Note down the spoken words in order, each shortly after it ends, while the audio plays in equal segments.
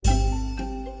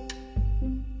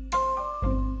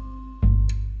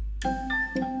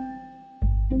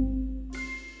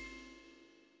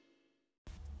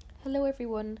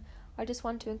everyone. I just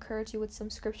want to encourage you with some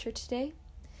scripture today.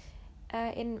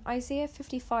 In Isaiah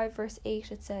 55 verse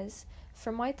 8 it says,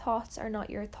 "For my thoughts are not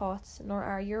your thoughts, nor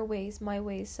are your ways my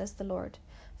ways, says the Lord.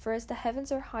 For as the heavens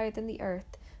are higher than the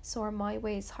earth, so are my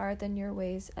ways higher than your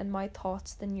ways, and my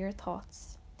thoughts than your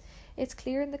thoughts." It's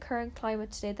clear in the current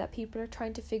climate today that people are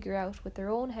trying to figure out with their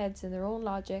own heads and their own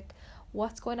logic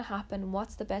what's going to happen,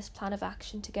 what's the best plan of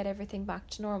action to get everything back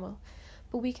to normal.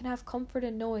 But we can have comfort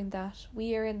in knowing that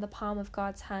we are in the palm of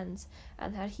God's hands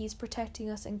and that He's protecting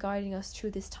us and guiding us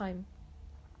through this time.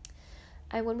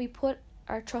 And when we put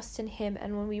our trust in Him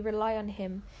and when we rely on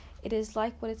Him, it is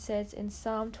like what it says in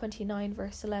Psalm 29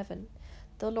 verse 11.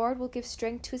 "The Lord will give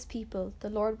strength to His people. The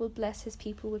Lord will bless His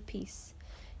people with peace."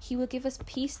 He will give us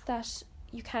peace that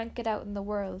you can't get out in the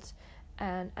world.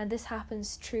 And this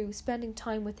happens through spending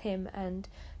time with Him and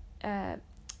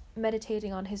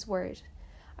meditating on His word.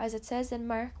 As it says in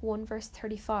Mark 1 verse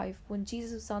 35, when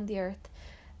Jesus was on the earth,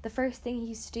 the first thing He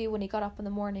used to do when He got up in the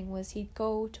morning was He'd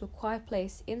go to a quiet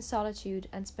place in solitude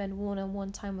and spend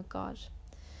one-on-one time with God.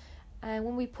 And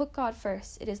when we put God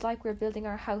first, it is like we're building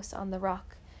our house on the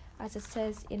rock, as it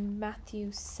says in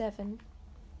Matthew 7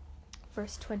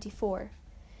 verse 24.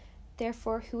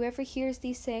 "Therefore, whoever hears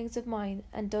these sayings of mine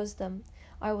and does them,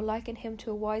 I will liken him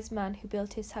to a wise man who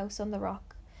built his house on the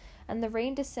rock. And the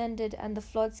rain descended, and the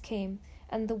floods came,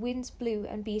 and the winds blew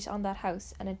and beat on that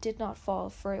house, and it did not fall,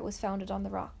 for it was founded on the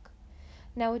rock."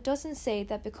 Now it doesn't say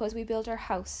that because we build our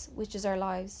house, which is our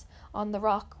lives, on the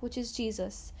rock, which is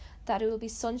Jesus, that it will be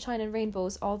sunshine and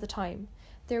rainbows all the time.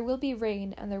 There will be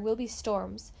rain and there will be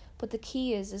storms, but the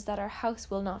key is that our house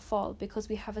will not fall because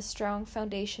we have a strong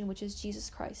foundation, which is Jesus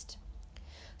Christ.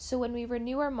 So when we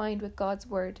renew our mind with God's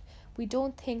word, we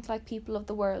don't think like people of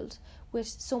the world, with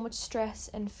so much stress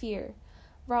and fear.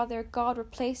 Rather, God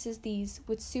replaces these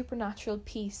with supernatural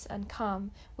peace and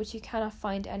calm, which you cannot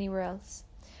find anywhere else.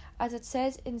 As it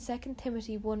says in 2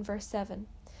 Timothy 1 verse 7,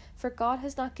 "For God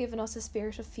has not given us a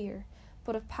spirit of fear,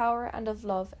 but of power and of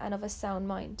love and of a sound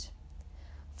mind."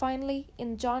 Finally,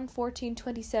 in John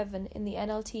 14:27 in the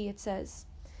NLT it says,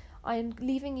 "I am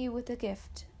leaving you with a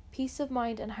gift, peace of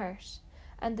mind and heart.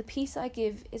 And the peace I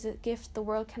give is a gift the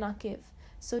world cannot give,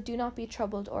 so do not be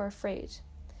troubled or afraid."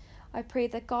 I pray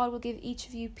that God will give each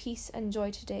of you peace and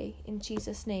joy today. In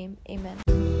Jesus' name, amen.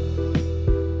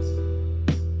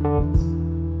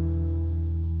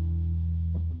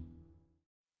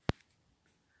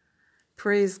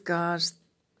 Praise God.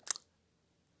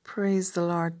 Praise the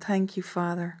Lord. Thank you,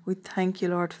 Father. We thank you,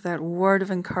 Lord, for that word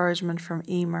of encouragement from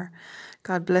Emer.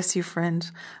 God bless you, friend.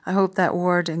 I hope that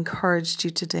word encouraged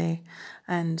you today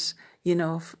and,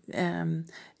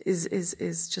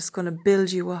 is just going to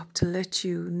build you up to let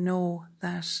you know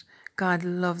that God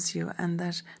loves you and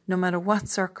that no matter what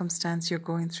circumstance you're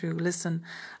going through. Listen,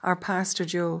 our Pastor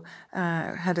Joe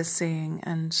had a saying,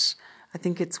 and I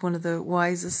think it's one of the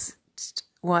wisest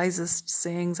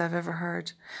sayings I've ever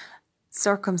heard.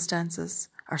 Circumstances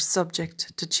are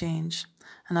subject to change.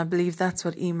 And I believe that's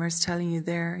what Emer is telling you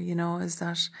there, is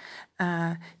that,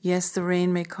 yes, the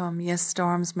rain may come, yes,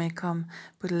 storms may come,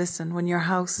 but listen, when your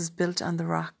house is built on the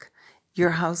rock,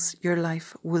 your house, your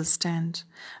life will stand.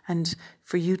 And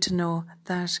for you to know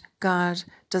that God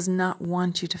does not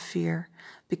want you to fear,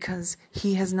 because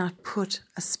He has not put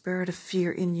a spirit of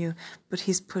fear in you, but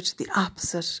He's put the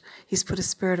opposite. He's put a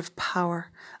spirit of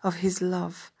power, of His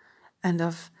love, and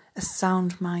of a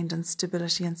sound mind and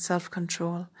stability and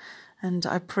self-control. And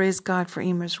I praise God for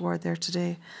Emer's word there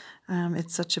today.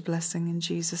 It's such a blessing in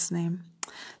Jesus' name.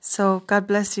 So God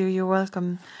bless you. You're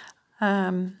welcome.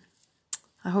 I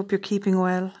hope you're keeping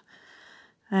well.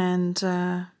 And,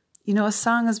 a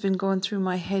song has been going through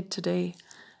my head today.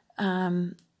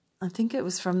 I think it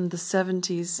was from the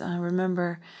 70s. I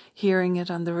remember hearing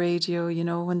it on the radio,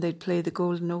 when they'd play the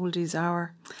Golden Oldies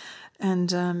Hour.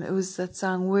 And it was that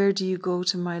song, "Where Do You Go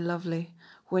to My Lovely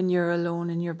When You're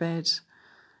Alone in Your Bed?"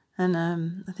 And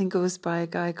I think it was by a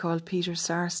guy called Peter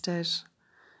Sarstedt.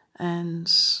 And,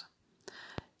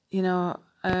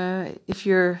 if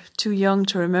you're too young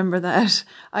to remember that,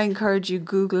 I encourage you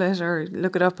Google it or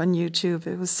look it up on YouTube.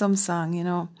 It was some song,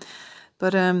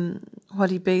 But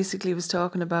what he basically was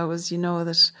talking about was,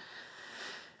 that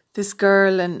this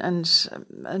girl and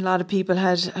a lot of people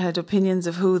had opinions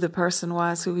of who the person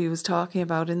was, who he was talking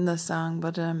about in the song.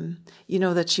 But,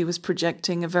 that she was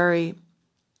projecting a very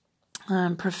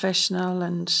professional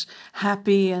and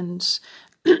happy and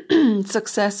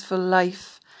successful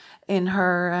life in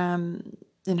her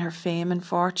fame and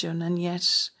fortune. And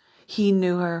yet he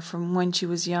knew her from when she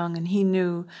was young, and he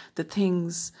knew the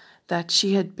things that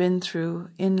she had been through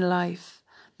in life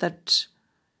that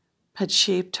had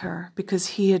shaped her because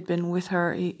he had been with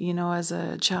her, you know, as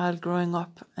a child growing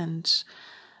up. And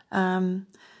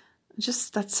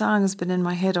just that song has been in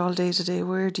my head all day today.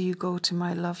 Where do you go to,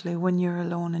 my lovely, when you're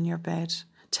alone in your bed?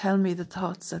 Tell me the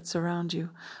thoughts that surround you.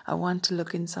 I want to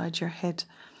look inside your head.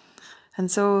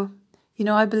 And so, you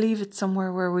know, I believe it's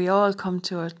somewhere where we all come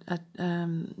to it,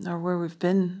 or where we've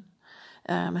been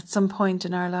at some point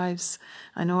in our lives.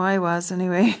 I know I was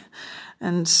anyway.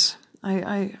 And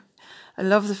I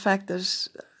love the fact that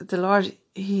the Lord,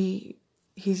 He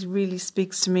really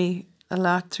speaks to me a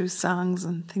lot through songs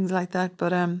and things like that.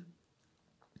 But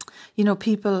you know,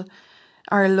 people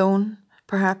are alone,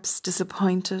 perhaps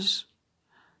disappointed,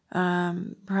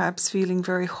 perhaps feeling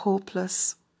very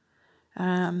hopeless,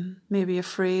 maybe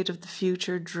afraid of the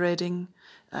future, dreading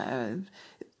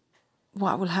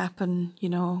what will happen, you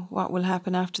know, what will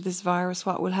happen after this virus,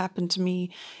 what will happen to me,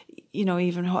 you know,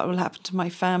 even what will happen to my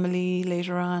family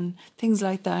later on, things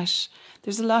like that.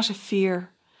 There's a lot of fear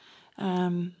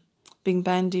being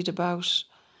bandied about.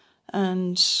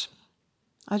 And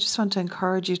I just want to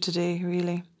encourage you today,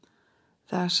 really,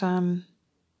 that,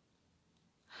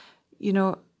 you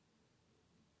know,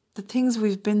 the things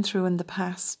we've been through in the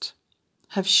past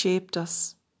have shaped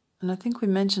us. And I think we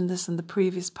mentioned this in the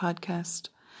previous podcast.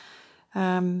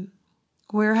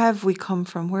 Where have we come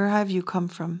from? Where have you come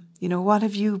from? You know, what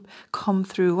have you come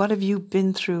through? What have you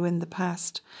been through in the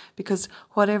past? Because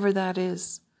whatever that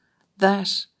is,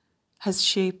 that has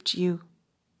shaped you.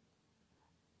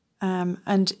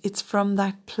 And it's from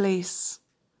that place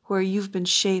where you've been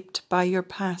shaped by your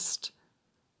past,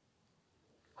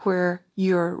 where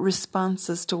your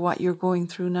responses to what you're going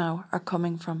through now are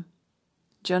coming from.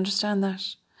 Do you understand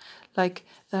that? Like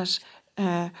that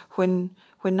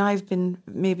when I've been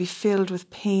maybe filled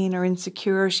with pain or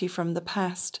insecurity from the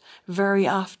past, very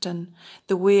often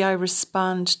the way I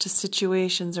respond to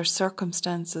situations or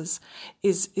circumstances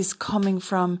is coming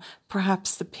from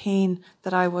perhaps the pain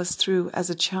that I was through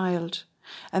as a child.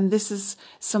 And this is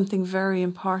something very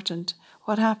important.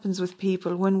 What happens with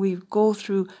people when we go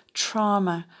through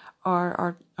trauma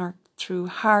or through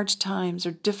hard times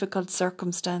or difficult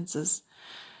circumstances,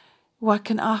 what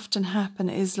can often happen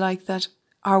is like that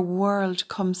our world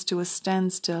comes to a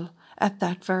standstill at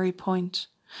that very point.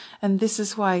 And this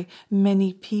is why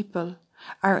many people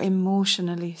are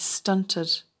emotionally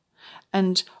stunted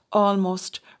and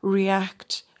almost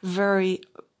react very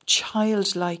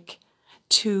childlike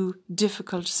to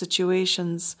difficult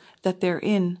situations that they're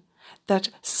in, that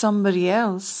somebody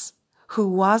else who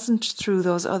wasn't through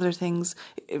those other things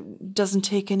doesn't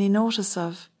take any notice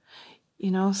of.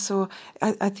 You know, so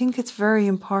I think it's very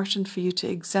important for you to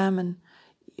examine.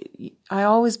 I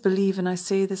always believe, and I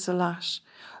say this a lot,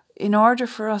 in order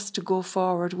for us to go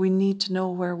forward, we need to know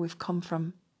where we've come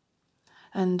from.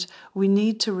 And we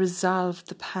need to resolve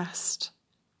the past.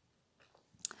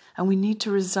 And we need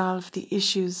to resolve the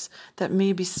issues that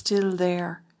may be still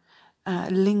there,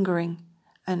 lingering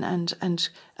and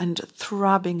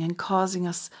throbbing and causing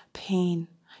us pain.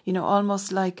 You know,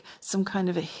 almost like some kind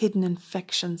of a hidden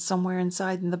infection somewhere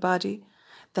inside in the body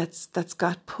that's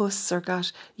got pus or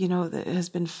got, you know, that has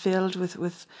been filled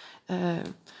with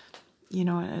you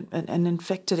know, an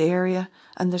infected area,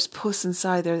 and there's pus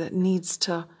inside there that needs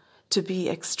to be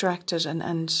extracted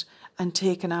and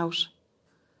taken out.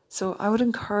 So I would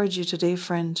encourage you today,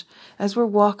 friend, as we're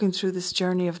walking through this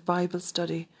journey of Bible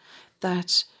study,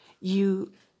 that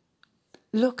you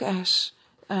look at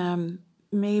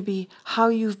maybe how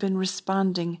you've been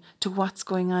responding to what's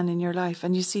going on in your life.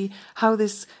 And you see how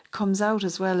this comes out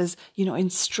as well as, you know, in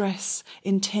stress,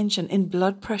 in tension, in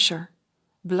blood pressure,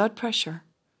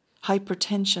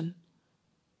 hypertension,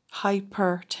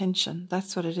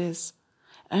 that's what it is.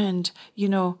 And, you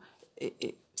know,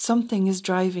 something is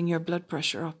driving your blood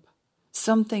pressure up.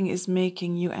 Something is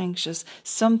making you anxious.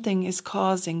 Something is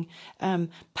causing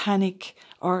panic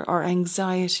or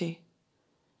anxiety.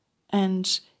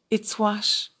 And it's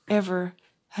whatever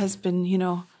has been, you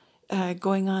know,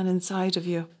 going on inside of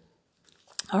you,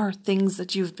 or things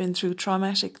that you've been through,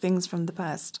 traumatic things from the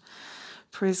past.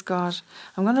 Praise God.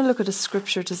 I'm going to look at a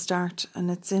scripture to start, and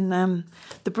it's in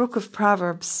the book of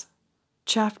Proverbs,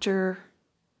 chapter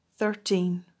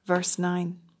 13, verse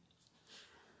 9.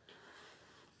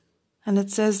 And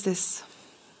it says this,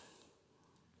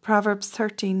 Proverbs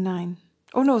 13:9.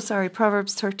 Oh no, sorry,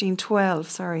 Proverbs 13:12.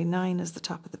 Sorry, 9 is the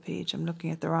top of the page. I'm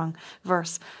looking at the wrong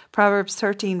verse. Proverbs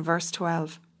 13, verse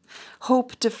 12.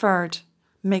 Hope deferred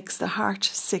makes the heart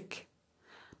sick,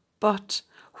 but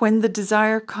when the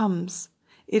desire comes,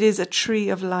 it is a tree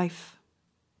of life.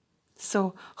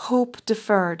 So hope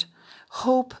deferred,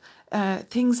 hope,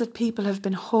 things that people have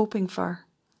been hoping for,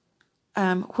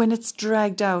 when it's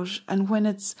dragged out and when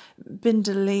it's been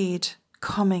delayed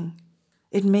coming,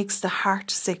 it makes the heart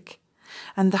sick.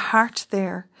 And the heart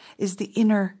there is the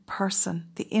inner person,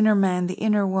 the inner man, the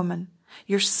inner woman,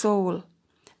 your soul,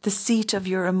 the seat of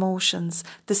your emotions,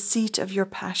 the seat of your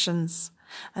passions,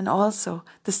 and also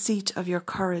the seat of your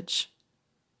courage.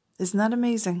 Isn't that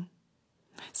amazing?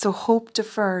 So hope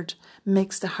deferred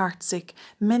makes the heart sick.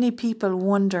 Many people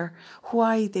wonder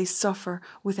why they suffer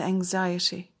with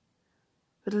anxiety.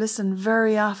 But listen,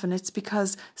 very often it's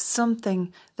because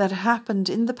something that happened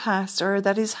in the past, or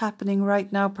that is happening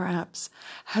right now perhaps,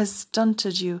 has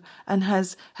stunted you and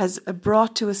has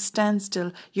brought to a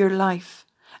standstill your life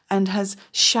and has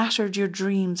shattered your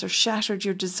dreams or shattered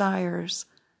your desires.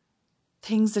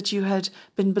 Things that you had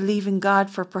been believing God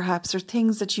for perhaps, or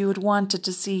things that you had wanted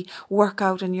to see work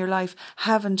out in your life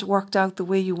haven't worked out the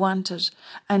way you wanted.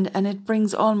 And it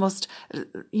brings almost,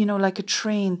 like a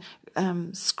train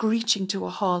screeching to a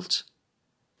halt.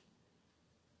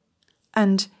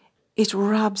 And it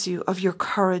robs you of your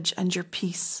courage and your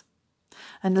peace.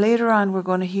 And later on we're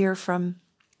going to hear from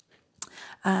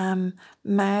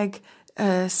Mag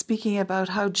speaking about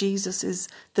how Jesus is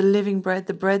the living bread,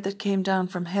 the bread that came down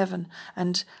from heaven,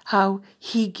 and how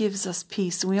he gives us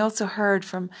peace. And we also heard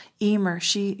from Emer,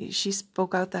 she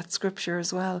spoke out that scripture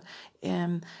as well,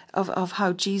 of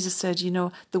how Jesus said,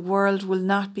 the world will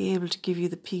not be able to give you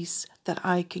the peace that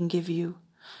I can give you.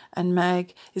 And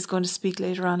Mag is going to speak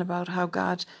later on about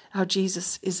how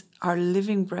Jesus is our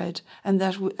living bread, and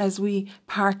that as we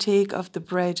partake of the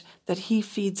bread that he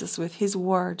feeds us with, his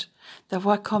word, that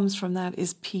what comes from that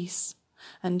is peace.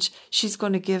 And she's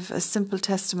going to give a simple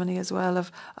testimony as well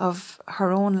of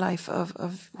her own life,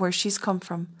 of where she's come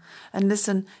from. And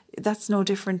listen, that's no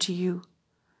different to you.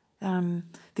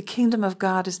 The kingdom of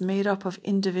God is made up of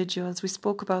individuals. We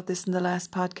spoke about this in the last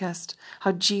podcast,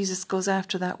 how Jesus goes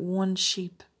after that one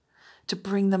sheep to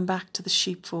bring them back to the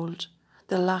sheepfold,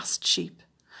 the lost sheep.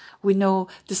 We know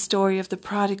the story of the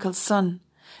prodigal son.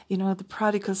 The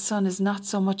prodigal son is not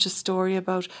so much a story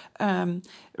about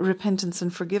repentance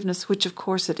and forgiveness, which of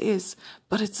course it is,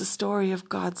 but it's a story of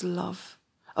God's love,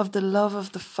 of the love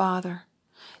of the Father,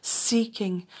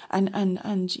 seeking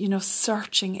and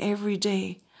searching every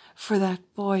day for that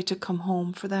boy to come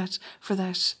home, for that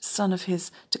son of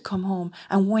his to come home.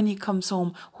 And when he comes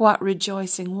home, what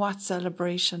rejoicing, what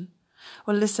celebration.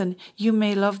 Well, listen, you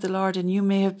may love the Lord and you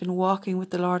may have been walking with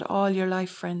the Lord all your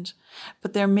life, friend,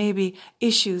 but there may be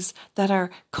issues that are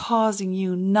causing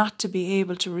you not to be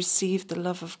able to receive the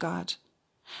love of God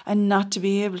and not to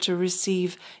be able to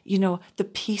receive, the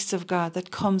peace of God that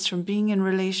comes from being in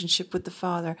relationship with the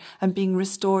Father and being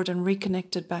restored and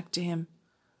reconnected back to him.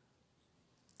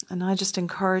 And I just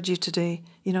encourage you today,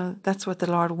 that's what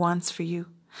the Lord wants for you.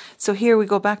 So here we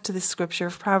go back to this scripture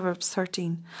of Proverbs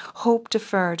 13. Hope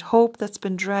deferred, hope that's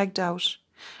been dragged out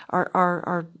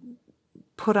or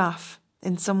put off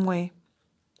in some way,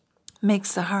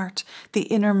 makes the heart, the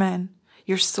inner man,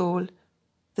 your soul,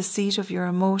 the seat of your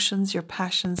emotions, your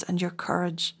passions and your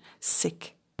courage,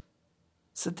 sick.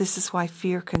 So this is why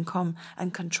fear can come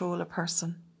and control a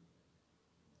person.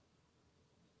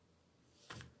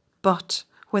 But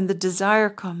when the desire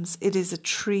comes, it is a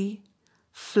tree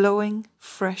flowing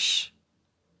fresh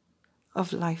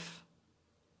of life.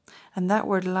 And that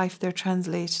word life there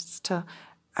translates to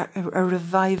a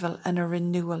revival and a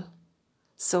renewal.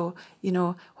 So,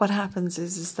 what happens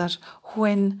is that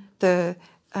when the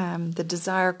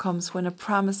desire comes, when a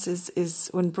promise is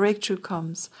when breakthrough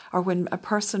comes, or when a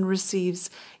person receives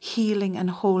healing and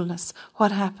wholeness,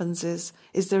 what happens is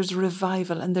there's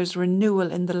revival and there's renewal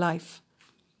in the life.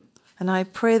 And I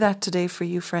pray that today for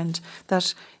you, friend,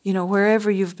 that, wherever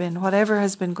you've been, whatever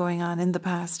has been going on in the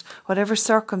past, whatever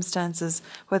circumstances,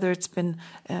 whether it's been,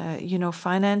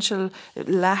 financial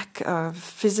lack of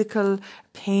physical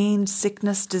pain,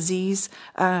 sickness, disease,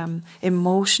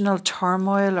 emotional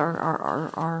turmoil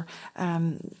or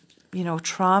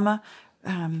trauma,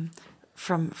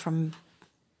 from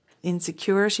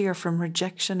insecurity or from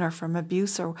rejection or from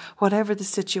abuse or whatever the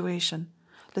situation.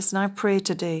 Listen, I pray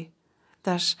today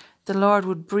that the Lord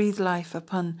would breathe life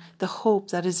upon the hope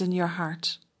that is in your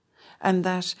heart, and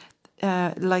that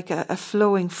like a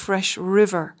flowing fresh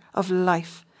river of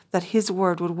life, that his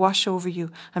word would wash over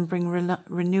you and bring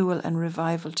renewal and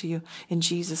revival to you in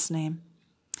Jesus' name.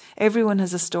 Everyone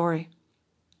has a story.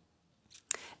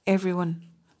 Everyone.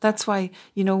 That's why,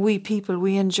 we people,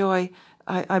 we enjoy,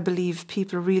 I believe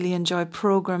people really enjoy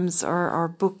programs or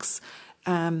books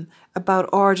about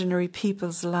ordinary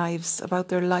people's lives, about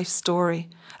their life story,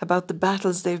 about the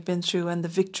battles they've been through and the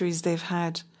victories they've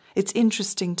had. It's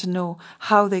interesting to know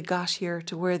how they got here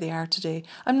to where they are today.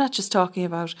 I'm not just talking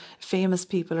about famous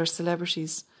people or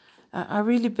celebrities. I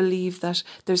really believe that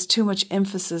there's too much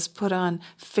emphasis put on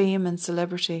fame and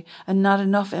celebrity and not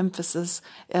enough emphasis.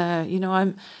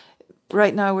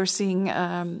 Right now we're seeing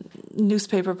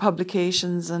newspaper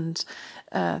publications and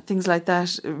things like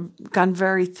that gone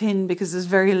very thin because there's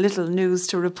very little news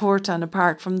to report on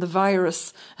apart from the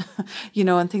virus,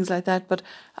 and things like that. But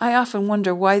I often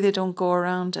wonder why they don't go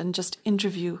around and just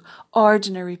interview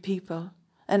ordinary people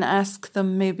and ask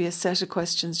them maybe a set of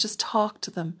questions. Just talk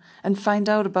to them and find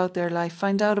out about their life,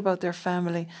 find out about their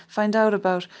family, find out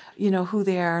about, who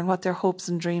they are and what their hopes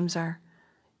and dreams are.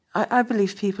 I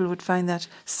believe people would find that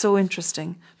so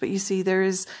interesting. But you see, there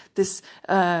is this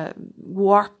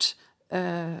warped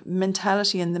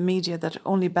mentality in the media that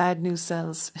only bad news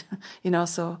sells,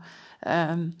 so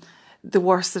the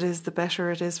worse it is, the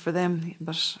better it is for them.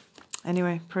 But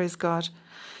anyway, praise God.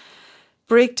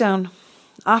 Breakdown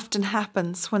often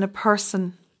happens when a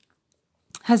person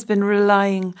has been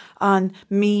relying on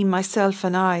me, myself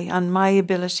and I, on my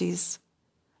abilities.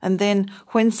 And then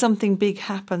when something big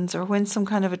happens or when some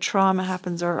kind of a trauma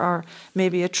happens or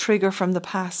maybe a trigger from the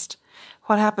past,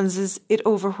 what happens is it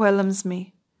overwhelms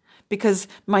me because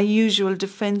my usual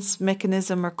defense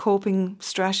mechanism or coping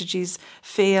strategies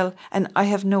fail and I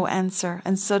have no answer.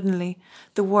 And suddenly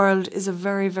the world is a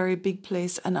very, very big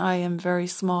place and I am very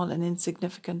small and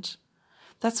insignificant.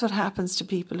 That's what happens to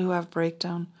people who have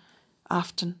breakdown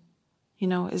often,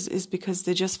 is because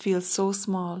they just feel so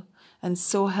small and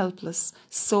so helpless,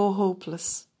 so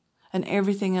hopeless, and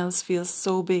everything else feels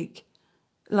so big,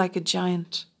 like a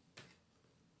giant.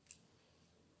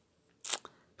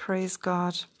 Praise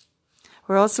God.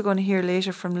 We're also going to hear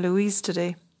later from Louise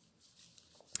today.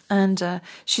 And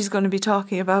she's going to be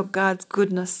talking about God's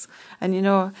goodness. And,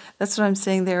 that's what I'm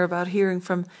saying there about hearing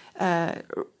from,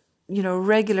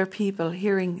 regular people,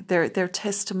 hearing their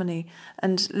testimony.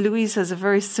 And Louise has a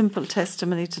very simple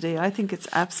testimony today. I think it's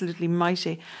absolutely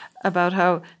mighty about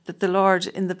how that the Lord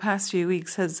in the past few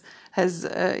weeks has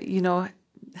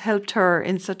helped her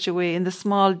in such a way in the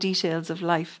small details of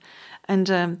life.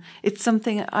 And it's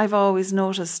something I've always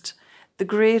noticed. The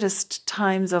greatest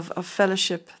times of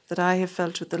fellowship that I have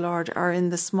felt with the Lord are in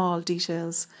the small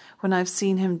details, when I've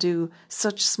seen him do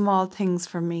such small things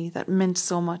for me that meant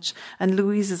so much. And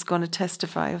Louise is going to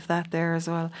testify of that there as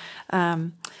well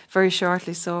very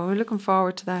shortly. So we're looking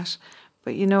forward to that.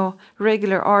 But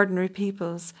regular, ordinary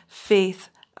people's faith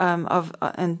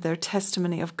and their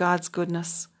testimony of God's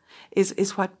goodness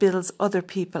is what builds other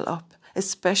people up,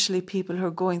 especially people who are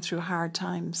going through hard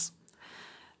times.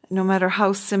 No matter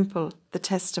how simple the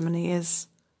testimony is,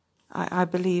 I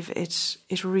believe it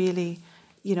really,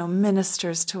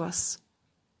 ministers to us.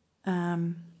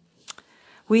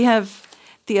 We have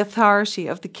the authority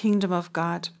of the kingdom of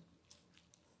God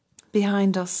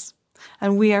behind us,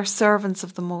 and we are servants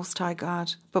of the Most High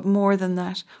God. But more than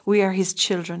that, we are his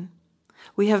children.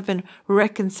 We have been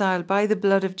reconciled by the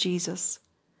blood of Jesus,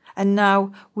 and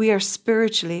now we are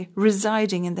spiritually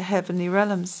residing in the heavenly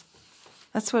realms.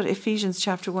 That's what Ephesians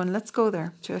chapter 1, let's go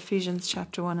there to Ephesians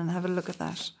chapter 1 and have a look at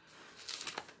that.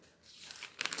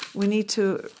 We need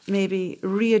to maybe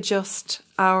readjust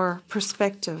our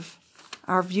perspective,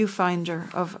 our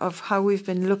viewfinder of how we've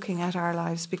been looking at our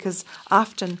lives, because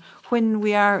often when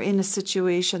we are in a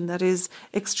situation that is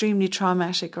extremely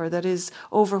traumatic or that is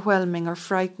overwhelming or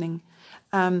frightening,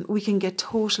 we can get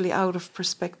totally out of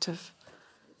perspective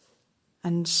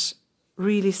and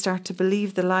really start to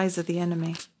believe the lies of the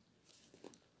enemy.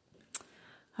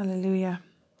 Hallelujah.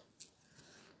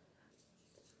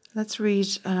 Let's read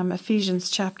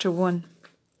Ephesians chapter 1.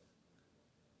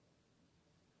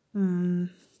 I'm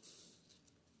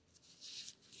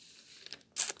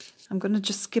going to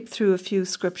just skip through a few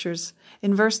scriptures.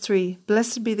 In verse 3,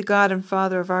 "Blessed be the God and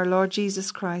Father of our Lord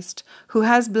Jesus Christ, who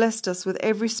has blessed us with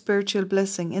every spiritual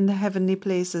blessing in the heavenly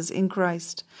places in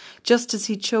Christ, just as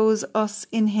he chose us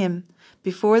in him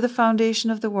before the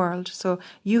foundation of the world." So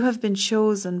you have been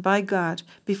chosen by God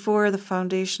before the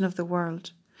foundation of the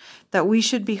world, "that we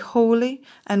should be holy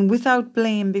and without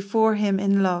blame before him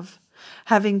in love,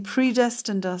 having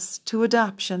predestined us to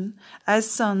adoption as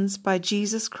sons by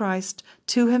Jesus Christ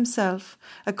to himself,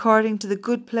 according to the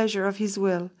good pleasure of his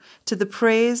will, to the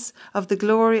praise of the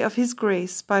glory of his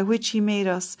grace, by which he made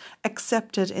us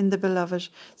accepted in the beloved."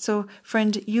 So,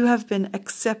 friend, you have been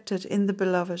accepted in the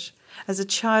beloved as a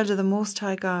child of the Most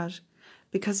High God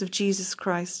because of Jesus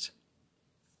Christ.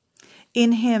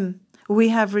 "In him we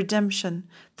have redemption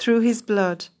through his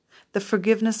blood, the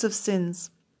forgiveness of sins,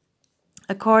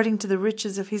 according to the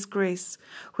riches of his grace,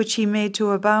 which he made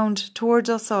to abound towards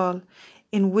us all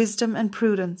in wisdom and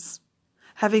prudence,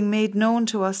 having made known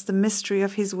to us the mystery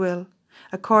of his will,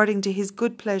 according to his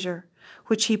good pleasure,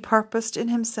 which he purposed in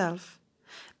himself,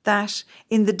 that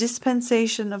in the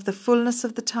dispensation of the fullness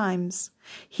of the times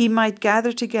he might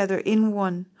gather together in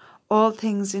one all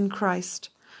things in Christ,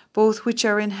 both which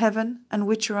are in heaven and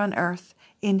which are on earth,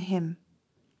 in him.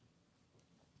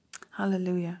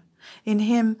 Hallelujah. In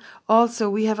him also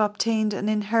we have obtained an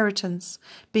inheritance,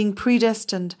 being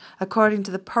predestined according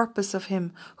to the purpose of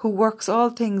him who works all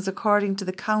things according to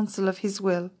the counsel of his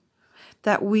will,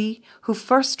 that we who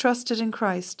first trusted in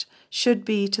Christ should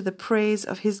be to the praise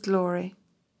of his glory.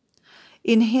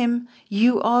 In him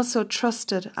you also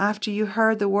trusted after you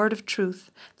heard the word of truth,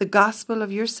 the gospel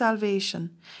of your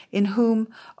salvation, in whom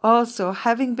also,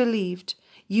 having believed,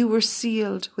 you were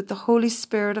sealed with the Holy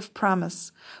Spirit of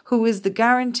promise, who is the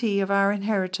guarantee of our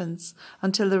inheritance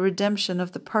until the redemption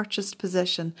of the purchased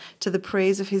possession, to the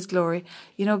praise of his glory.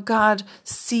 You know, God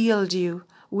sealed you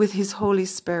with his Holy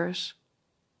Spirit.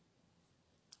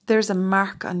 There's a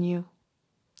mark on you,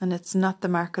 and it's not the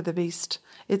mark of the beast.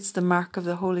 It's the mark of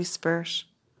the Holy Spirit.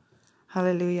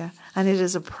 Hallelujah. And it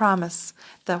is a promise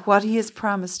that what he has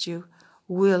promised you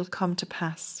will come to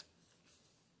pass.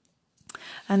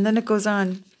 And then it goes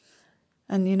on,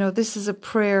 and you know, this is a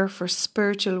prayer for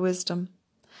spiritual wisdom.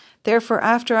 Therefore,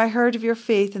 after I heard of your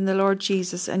faith in the Lord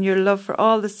Jesus and your love for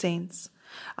all the saints,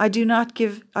 I do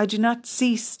not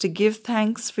cease to give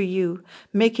thanks for you,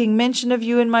 making mention of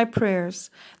you in my prayers,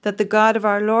 that the God of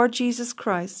our Lord Jesus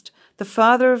Christ, the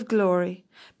Father of glory,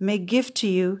 may give to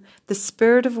you the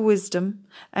spirit of wisdom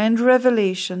and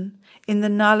revelation in the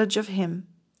knowledge of him,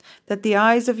 that the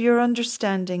eyes of your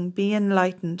understanding be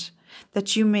enlightened,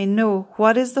 that you may know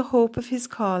what is the hope of his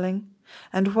calling,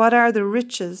 and what are the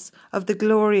riches of the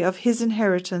glory of his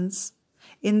inheritance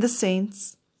in the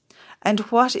saints, and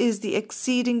what is the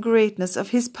exceeding greatness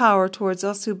of his power towards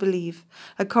us who believe,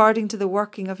 according to the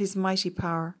working of his mighty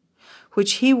power,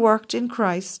 which he worked in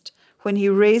Christ, when he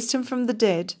raised him from the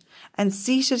dead, and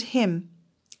seated him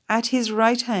at his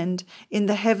right hand in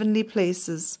the heavenly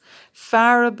places,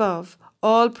 far above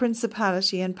all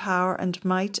principality and power and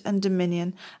might and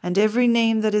dominion, and every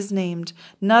name that is named,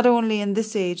 not only in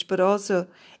this age, but also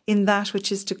in that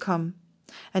which is to come.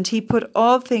 And he put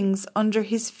all things under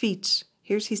his feet.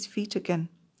 Here's his feet again.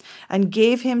 And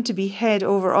gave him to be head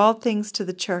over all things to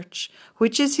the church,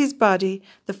 which is his body,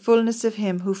 the fullness of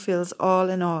him who fills all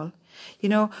in all. You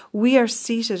know, we are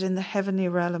seated in the heavenly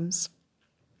realms,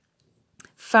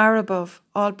 far above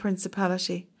all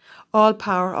principality, all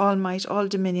power, all might, all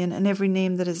dominion, and every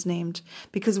name that is named,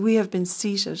 because we have been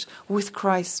seated with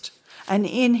Christ, and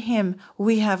in him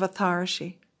we have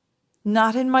authority.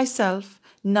 Not in myself,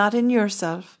 not in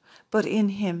yourself, but in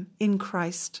him, in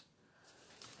Christ.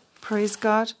 Praise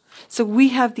God. So we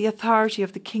have the authority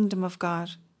of the kingdom of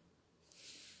God.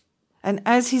 And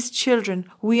as his children,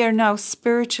 we are now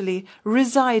spiritually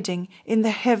residing in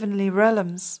the heavenly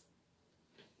realms.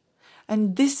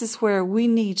 And this is where we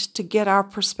need to get our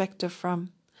perspective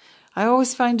from. I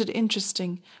always find it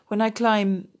interesting when I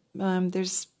climb,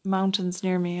 there's mountains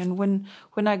near me, and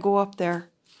when I go up there,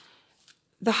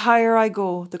 the higher I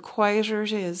go, the quieter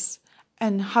it is,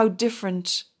 and how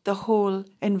different the whole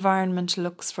environment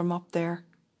looks from up there.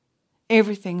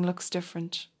 Everything looks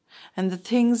different. And the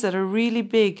things that are really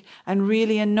big and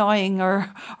really annoying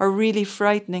or really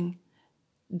frightening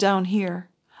down here,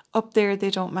 up there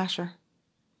they don't matter.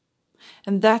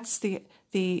 And that's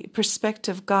the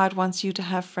perspective God wants you to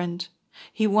have, friend.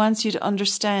 He wants you to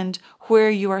understand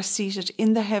where you are seated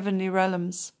in the heavenly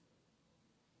realms,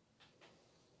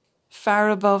 far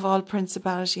above all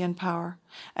principality and power.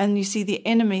 And you see, the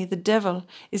enemy, the devil,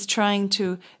 is trying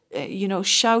to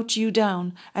shout you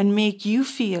down and make you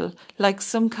feel like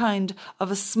some kind of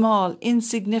a small,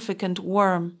 insignificant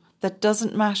worm that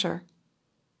doesn't matter.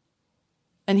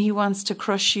 And he wants to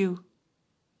crush you.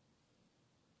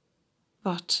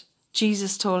 But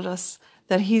Jesus told us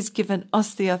that he's given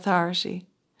us the authority.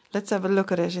 Let's have a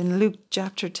look at it in Luke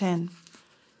chapter 10.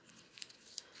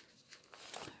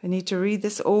 We need to read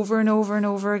this over and over and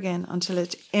over again until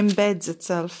it embeds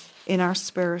itself in our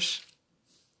spirit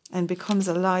and becomes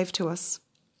alive to us.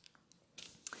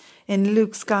 In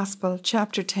Luke's Gospel,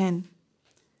 chapter 10,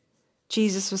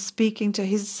 Jesus was speaking to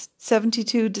his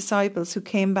 72 disciples who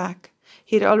came back.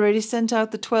 He had already sent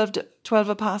out the 12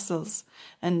 apostles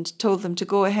and told them to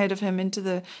go ahead of him into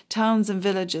the towns and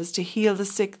villages to heal the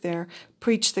sick there,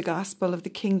 preach the gospel of the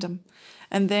kingdom.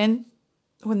 And then,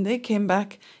 when they came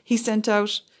back, he sent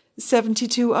out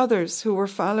 72 others who were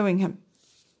following him.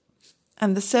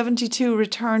 And the 72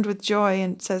 returned with joy,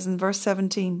 and it says in verse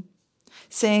 17,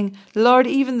 saying, Lord,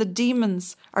 even the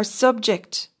demons are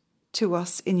subject to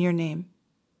us in your name.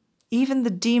 Even the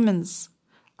demons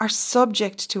are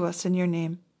subject to us in your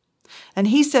name. And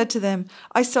he said to them,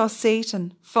 I saw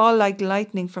Satan fall like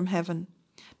lightning from heaven.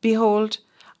 Behold,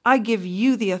 I give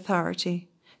you the authority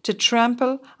to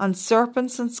trample on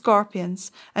serpents and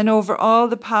scorpions and over all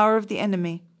the power of the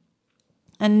enemy,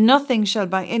 and nothing shall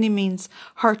by any means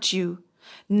hurt you.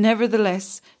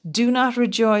 Nevertheless, do not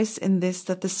rejoice in this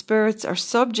that the spirits are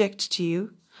subject to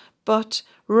you, but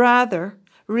rather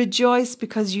rejoice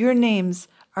because your names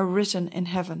are written in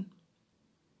heaven.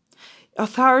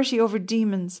 Authority over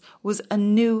demons was a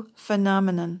new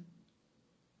phenomenon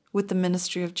with the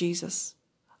ministry of Jesus.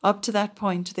 Up to that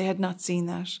point, they had not seen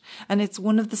that. And it's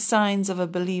one of the signs of a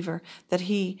believer that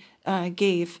he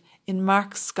gave in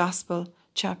Mark's Gospel,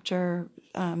 chapter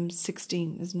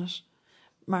 16, isn't it?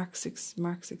 Mark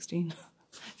 16,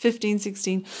 15,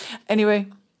 16. Anyway,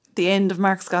 the end of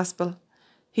Mark's Gospel,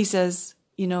 he says,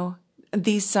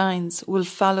 these signs will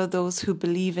follow those who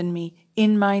believe in me.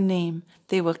 In my name,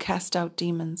 they will cast out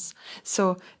demons.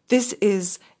 So this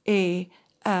is a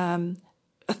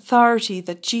authority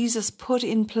that Jesus put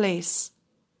in place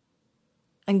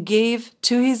and gave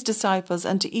to his disciples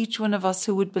and to each one of us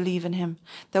who would believe in him,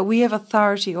 that we have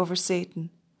authority over Satan.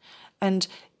 And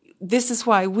this is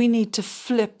why we need to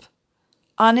flip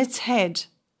on its head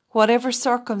whatever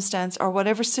circumstance or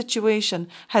whatever situation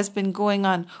has been going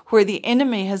on where the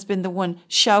enemy has been the one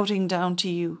shouting down to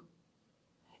you.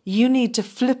 You need to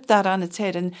flip that on its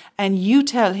head and you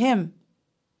tell him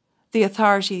the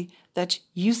authority that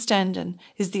you stand in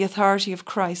is the authority of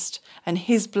Christ and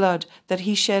his blood that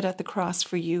he shed at the cross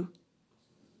for you.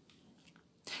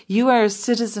 You are a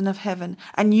citizen of heaven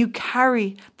and you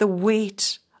carry the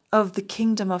weight of the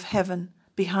kingdom of heaven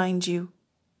behind you.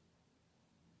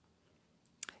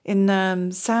 In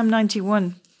Psalm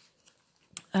 91,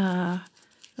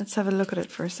 let's have a look at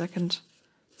it for a second.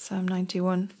 Psalm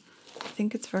 91, I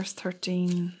think it's verse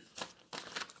 13.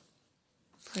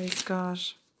 Praise God.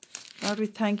 Lord, we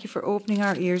thank you for opening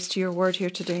our ears to your word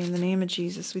here today in the name of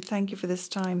Jesus. We thank you for this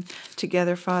time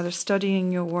together, Father,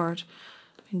 studying your word.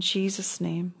 In Jesus'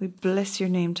 name, we bless your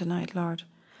name tonight, Lord.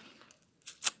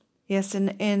 Yes,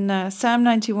 in Psalm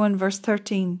 91, verse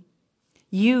 13,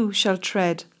 you shall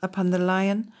tread upon the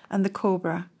lion and the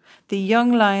cobra, the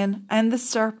young lion and the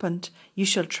serpent you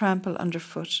shall trample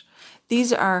underfoot.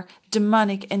 These are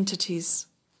demonic entities.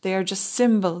 They are just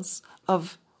symbols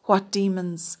of what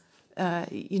demons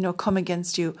come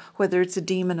against you, whether it's a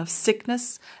demon of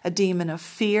sickness, a demon of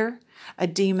fear, a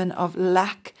demon of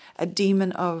lack, a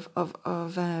demon of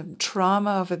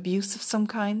trauma, of abuse of some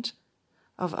kind,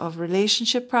 of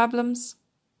relationship problems.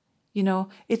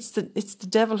 It's the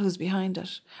devil who's behind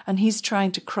it, and he's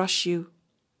trying to crush you.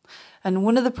 And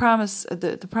one of the promise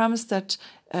that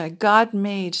God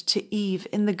made to Eve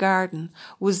in the garden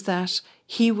was that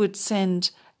he would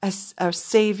send a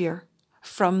savior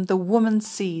from the woman's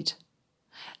seed,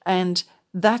 and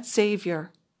that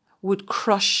savior would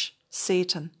crush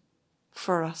Satan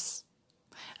for us.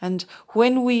 And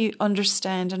when we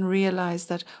understand and realize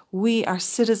that we are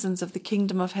citizens of the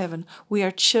kingdom of heaven, we are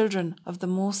children of the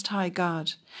Most High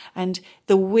God, and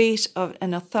the weight of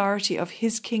an authority of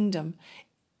his kingdom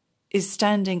is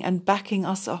standing and backing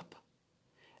us up,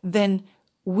 then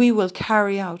we will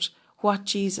carry out what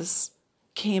Jesus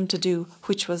came to do,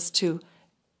 which was to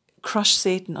crush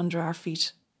Satan under our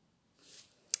feet.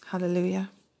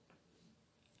 Hallelujah.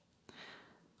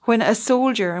 When a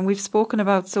soldier, and we've spoken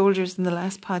about soldiers in the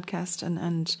last podcast,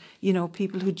 and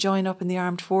people who join up in the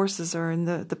armed forces or in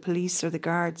the police or the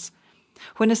guards.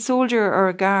 When a soldier or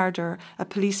a guard or a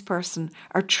police person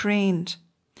are trained,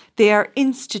 they are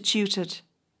instituted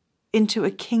into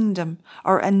a kingdom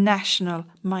or a national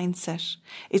mindset.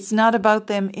 It's not about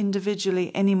them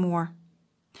individually anymore,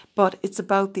 but it's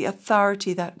about the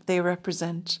authority that they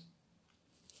represent.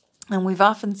 And we've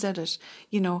often said it,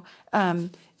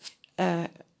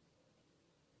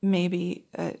 maybe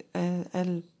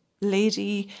a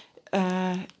lady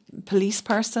police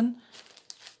person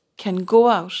can go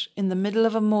out in the middle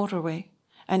of a motorway,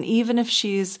 and even if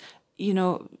she is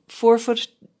 4 foot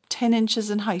 10 inches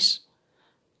in height,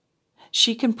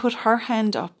 she can put her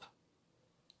hand up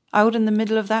out in the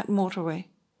middle of that motorway,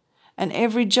 and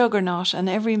every juggernaut and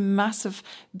every massive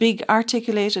big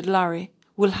articulated lorry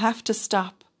will have to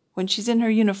stop. When she's in her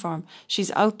uniform,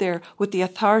 she's out there with the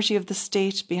authority of the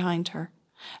state behind her.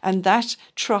 And that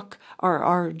truck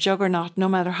or juggernaut, no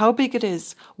matter how big it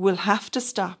is, will have to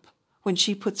stop when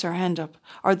she puts her hand up,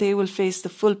 or they will face the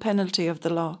full penalty of the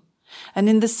law. And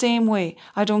in the same way,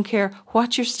 I don't care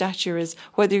what your stature is,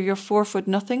 whether you're 4 foot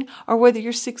nothing or whether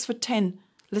you're 6 foot 10.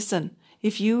 Listen,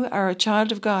 if you are a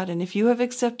child of God and if you have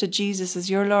accepted Jesus as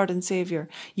your Lord and Savior,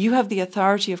 you have the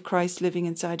authority of Christ living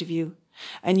inside of you.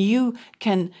 And you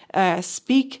can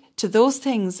speak to those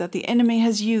things that the enemy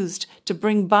has used to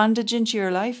bring bondage into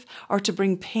your life, or to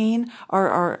bring pain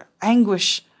or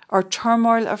anguish or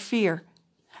turmoil or fear.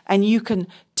 And you can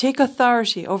take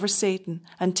authority over Satan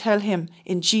and tell him,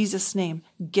 in Jesus' name,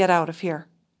 get out of here.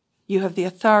 You have the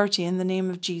authority in the name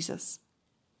of Jesus.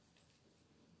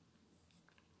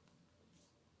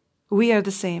 We are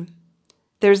the same.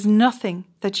 There's nothing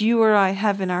that you or I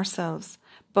have in ourselves,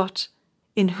 but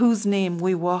in whose name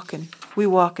we walk in. We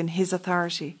walk in his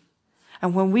authority.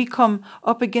 And when we come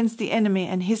up against the enemy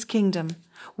and his kingdom,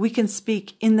 we can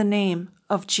speak in the name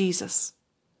of Jesus.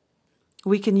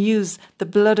 We can use the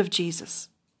blood of Jesus.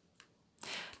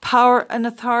 Power and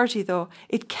authority, though,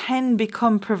 it can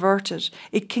become perverted.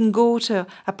 It can go to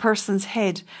a person's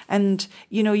head. And,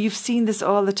 you've seen this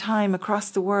all the time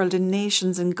across the world, in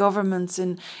nations, in governments,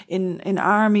 in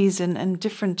armies, and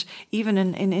different, even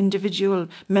in individual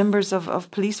members of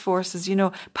police forces.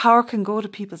 Power can go to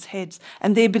people's heads,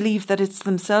 and they believe that it's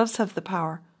themselves have the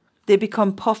power. They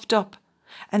become puffed up,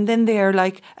 and then they are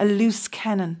like a loose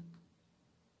cannon.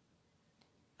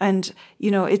 And,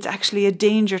 it's actually a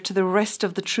danger to the rest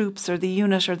of the troops or the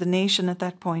unit or the nation at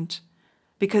that point.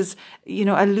 Because,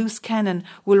 a loose cannon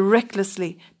will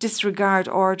recklessly disregard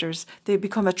orders. They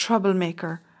become a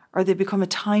troublemaker, or they become a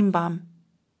time bomb.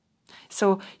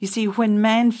 So, you see, when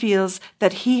man feels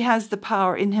that he has the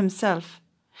power in himself,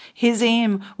 his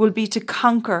aim will be to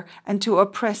conquer and to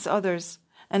oppress others.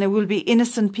 And it will be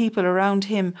innocent people around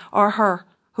him or her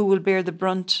who will bear the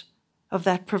brunt of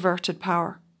that perverted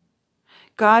power.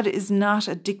 God is not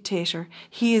a dictator.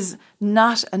 He is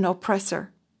not an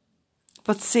oppressor.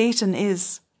 But Satan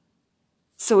is.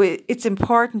 So it's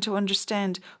important to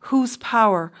understand whose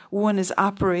power one is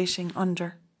operating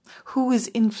under. Who is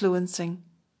influencing.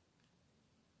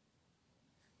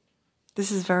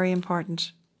 This is very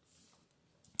important.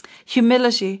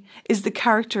 Humility is the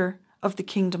character of the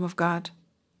kingdom of God.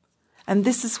 And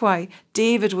this is why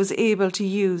David was able to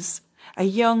use a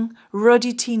young,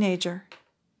 ruddy teenager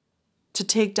to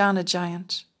take down a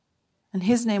giant. And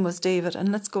his name was David.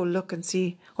 And let's go look and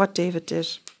see what David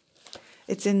did.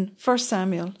 It's in 1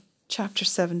 Samuel chapter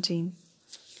 17.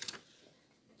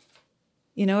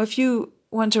 If you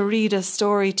want to read a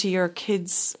story to your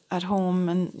kids at home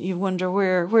and you wonder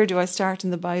where do I start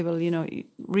in the Bible, you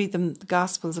read them the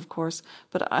Gospels, of course.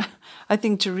 But I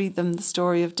think to read them the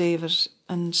story of David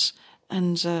and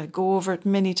go over it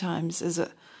many times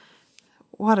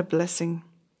what a blessing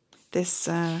this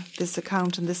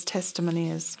account and this testimony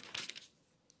is.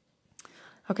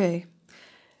 Okay,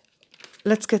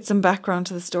 let's get some background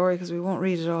to the story because we won't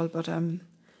read it all. But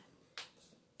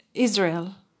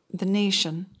Israel, the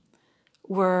nation,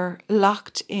 were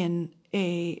locked in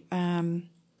a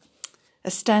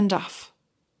standoff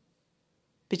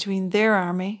between their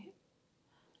army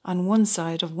on one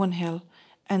side of one hill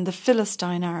and the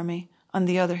Philistine army on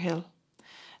the other hill.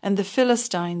 And the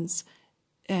Philistines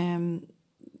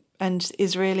and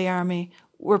Israelite army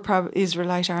were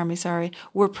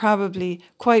probably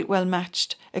quite well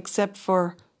matched, except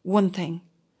for one thing,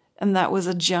 and that was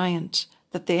a giant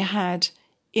that they had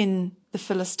in the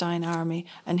Philistine army,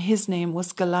 and his name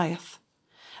was Goliath.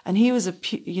 And he was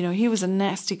a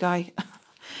nasty guy.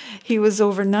 He was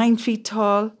over 9 feet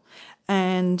tall,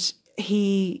 and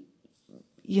he,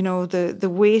 the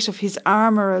weight of his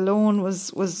armor alone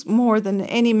was more than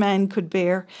any man could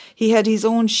bear. He had his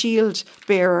own shield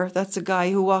bearer. That's a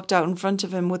guy who walked out in front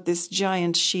of him with this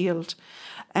giant shield.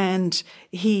 And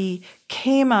he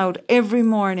came out every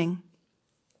morning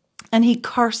and he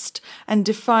cursed and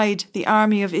defied the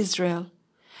army of Israel.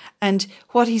 And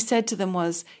what he said to them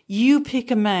was, you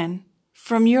pick a man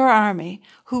from your army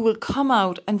who will come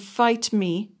out and fight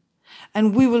me,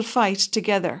 and we will fight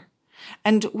together.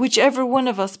 And whichever one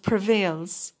of us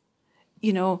prevails,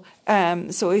 so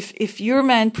if your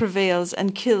man prevails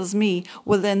and kills me,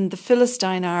 well, then the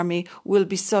Philistine army will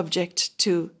be subject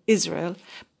to Israel.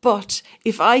 But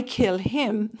if I kill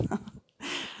him,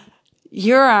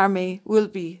 your army will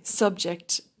be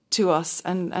subject to us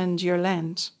and your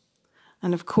land.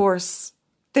 And of course,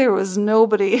 there was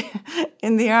nobody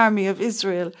in the army of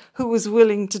Israel who was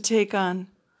willing to take on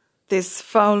this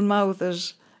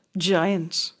foul-mouthed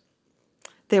giant.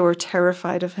 They were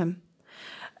terrified of him.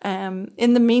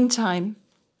 In the meantime,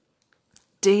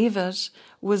 David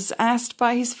was asked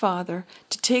by his father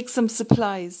to take some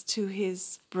supplies to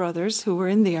his brothers who were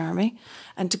in the army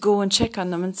and to go and check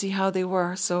on them and see how they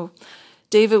were. So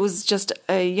David was just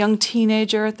a young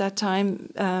teenager at that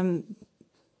time,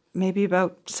 maybe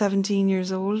about 17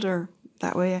 years old or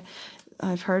that way.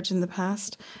 I've heard in the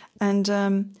past.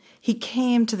 And he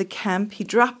came to the camp, he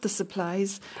dropped the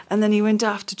supplies, and then he went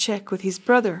off to check with his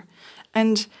brother.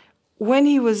 And when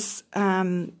he was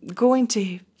going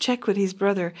to check with his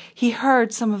brother, he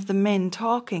heard some of the men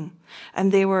talking,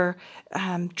 and they were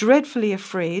dreadfully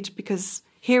afraid, because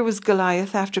here was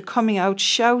Goliath after coming out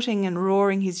shouting and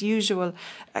roaring his usual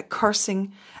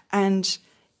cursing. And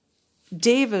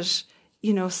David,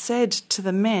 said to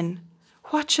the men,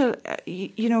 "What shall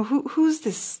who's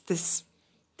this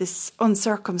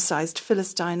uncircumcised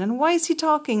Philistine, and why is he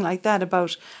talking like that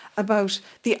about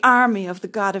the army of the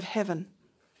God of heaven?"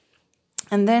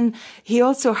 And then he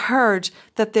also heard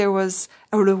that there was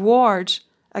a reward,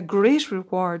 a great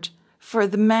reward, for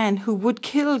the man who would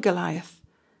kill Goliath.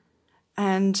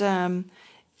 And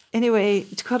anyway,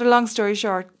 to cut a long story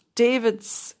short,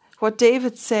 what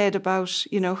David said about,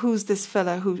 who's this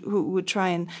fella who would try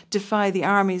and defy the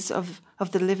armies of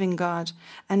the living God.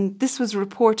 And this was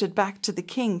reported back to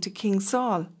King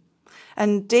Saul.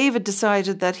 And David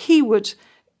decided that he would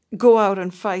go out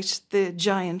and fight the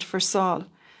giant for Saul.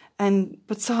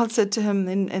 But Saul said to him,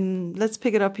 in let's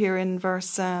pick it up here in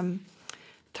verse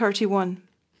 31.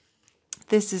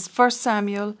 This is 1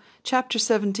 Samuel chapter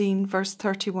 17, verse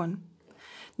 31.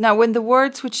 "Now when the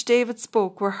words which David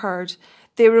spoke were heard,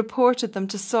 they reported them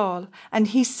to Saul, and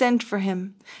he sent for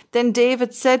him. Then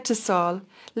David said to Saul,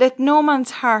 'Let no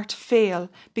man's heart fail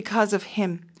because of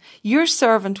him. Your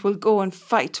servant will go and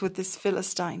fight with this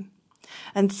Philistine.'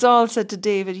 And Saul said to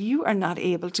David, 'You are not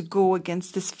able to go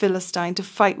against this Philistine to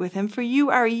fight with him, for you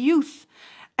are a youth,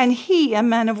 and he a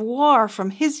man of war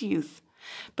from his youth.'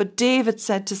 But David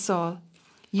said to Saul,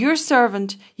 'Your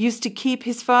servant used to keep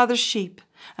his father's sheep,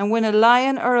 and when a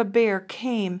lion or a bear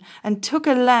came and took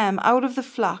a lamb out of the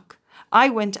flock, I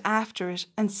went after it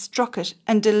and struck it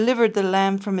and delivered the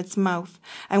lamb from its mouth.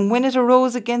 And when it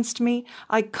arose against me,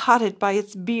 I caught it by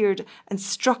its beard and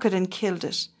struck it and killed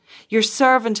it. Your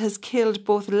servant has killed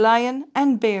both lion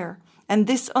and bear, and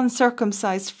this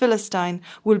uncircumcised Philistine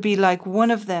will be like one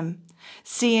of them,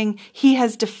 seeing he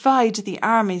has defied the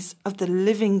armies of the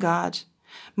living God.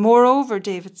 Moreover,'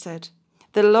 David said,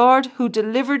 'the Lord who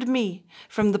delivered me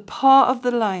from the paw of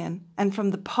the lion and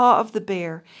from the paw of the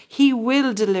bear, he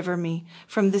will deliver me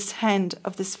from this hand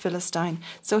of this Philistine.'"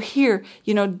 So here,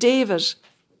 David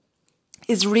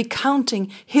is recounting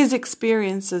his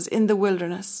experiences in the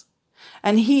wilderness.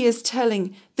 And he is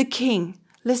telling the king,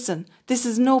 "Listen, this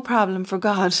is no problem for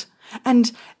God.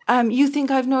 And you think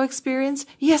I've no experience?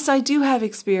 Yes, I do have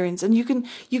experience." And you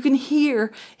can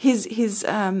hear his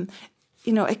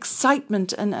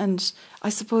excitement and I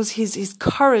suppose his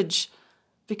courage,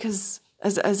 because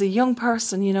as a young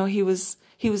person, he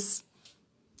was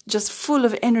just full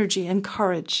of energy and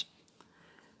courage.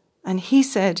 And he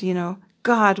said,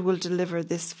 "God will deliver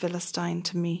this Philistine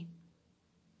to me."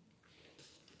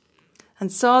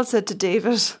 And Saul said to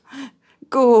David,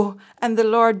 "Go, and the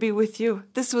Lord be with you."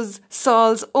 This was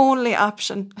Saul's only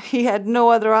option. He had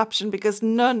no other option, because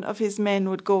none of his men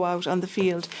would go out on the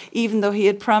field, even though he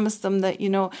had promised them that,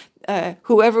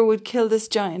 whoever would kill this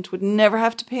giant would never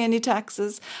have to pay any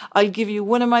taxes. "I'll give you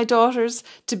one of my daughters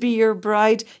to be your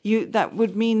bride." That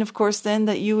would mean, of course, then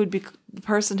that you would be the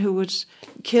person who would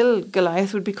kill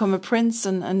Goliath would become a prince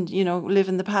and live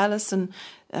in the palace and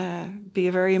be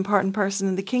a very important person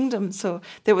in the kingdom. So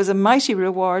there was a mighty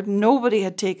reward. Nobody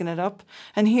had taken it up.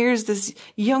 And here's this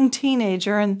young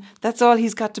teenager, and that's all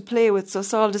he's got to play with. So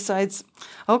Saul decides,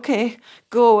 okay,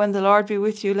 go and the Lord be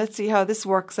with you. Let's see how this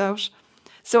works out.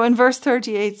 So in verse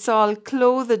 38, Saul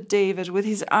clothed David with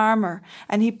his armour,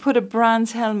 and he put a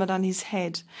bronze helmet on his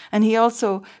head, and he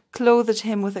also clothed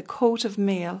him with a coat of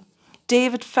mail.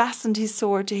 David fastened his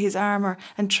sword to his armour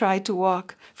and tried to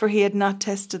walk, for he had not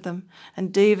tested them.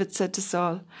 And David said to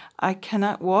Saul, "I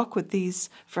cannot walk with these,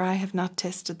 for I have not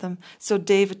tested them." So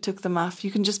David took them off.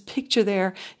 You can just picture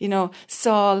there,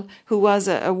 Saul, who was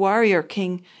a warrior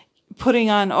king, putting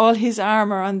on all his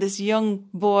armour on this young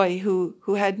boy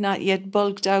who had not yet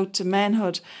bulked out to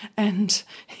manhood. And,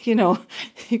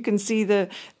 you can see the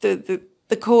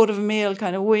coat of mail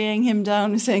kind of weighing him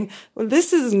down and saying, well,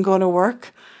 this isn't going to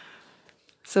work.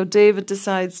 So David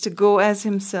decides to go as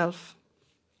himself.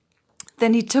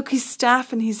 Then he took his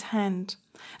staff in his hand,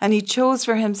 and he chose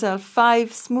for himself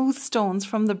 5 smooth stones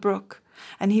from the brook,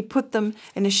 and he put them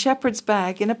in a shepherd's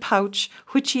bag in a pouch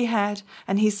which he had,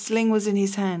 and his sling was in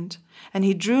his hand. And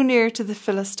he drew near to the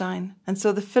Philistine, and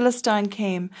so the Philistine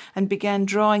came and began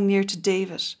drawing near to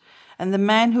David, and the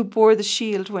man who bore the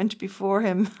shield went before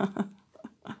him.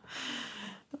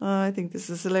 I think this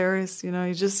is hilarious. You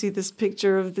just see this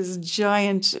picture of this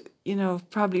giant,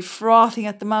 probably frothing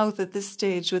at the mouth at this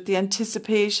stage with the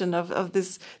anticipation of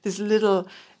this little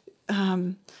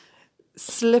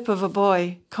slip of a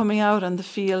boy coming out on the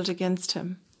field against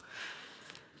him.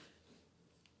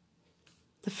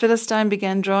 The Philistine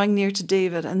began drawing near to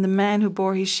David, and the man who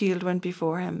bore his shield went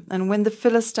before him. And when the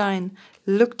Philistine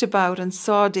looked about and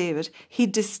saw David, he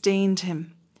disdained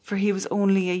him, for he was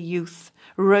only a youth,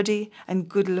 ruddy and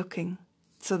good-looking.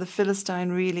 So the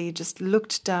Philistine really just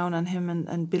looked down on him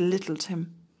and belittled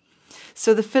him.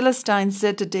 So the Philistine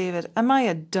said to David, "Am I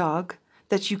a dog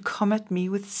that you come at me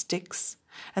with sticks?"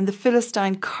 And the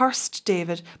Philistine cursed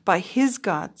David by his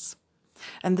gods.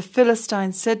 And the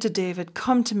Philistine said to David,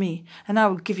 "Come to me, and I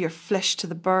will give your flesh to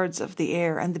the birds of the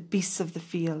air and the beasts of the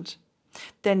field."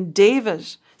 Then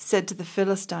David said to the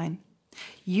Philistine,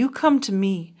 "You come to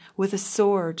me with a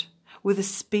sword, with a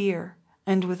spear,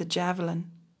 and with a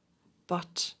javelin.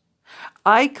 But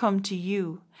I come to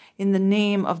you in the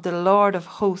name of the Lord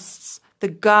of hosts, the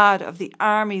God of the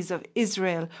armies of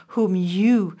Israel, whom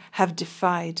you have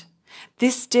defied.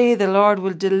 This day the Lord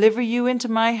will deliver you into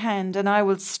my hand, and I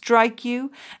will strike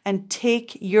you and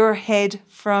take your head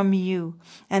from you.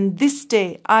 And this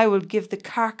day I will give the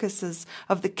carcasses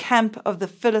of the camp of the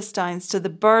Philistines to the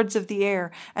birds of the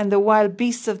air and the wild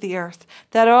beasts of the earth,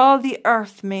 that all the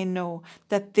earth may know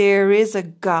that there is a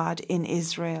God in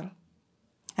Israel.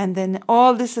 And then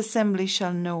all this assembly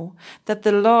shall know that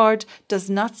the Lord does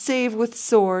not save with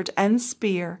sword and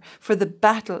spear, for the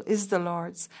battle is the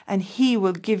Lord's, and he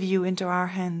will give you into our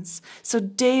hands." So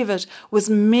David was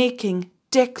making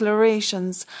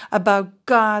declarations about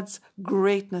God's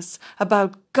greatness,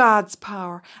 about God's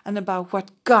power, and about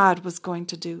what God was going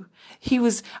to do. He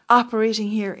was operating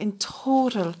here in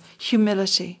total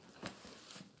humility.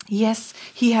 Yes,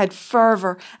 he had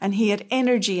fervor and he had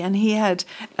energy and he had,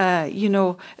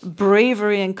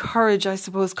 bravery and courage, I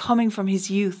suppose, coming from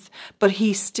his youth. But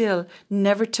he still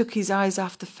never took his eyes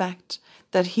off the fact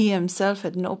that he himself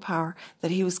had no power,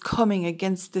 that he was coming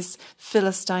against this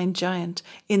Philistine giant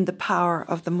in the power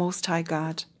of the Most High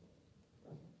God.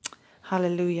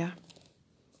 Hallelujah.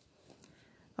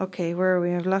 Okay, where are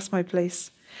we? I've lost my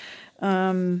place.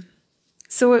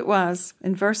 So it was,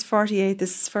 in verse 48,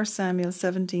 this is 1 Samuel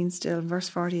 17 still, verse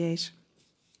 48.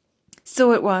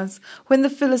 So it was, when the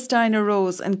Philistine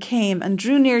arose and came and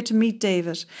drew near to meet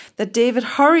David, that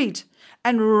David hurried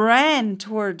and ran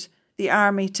toward the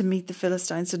army to meet the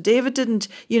Philistines. So David didn't,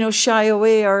 shy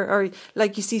away or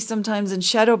like you see sometimes in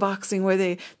shadow boxing where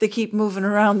they keep moving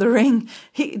around the ring.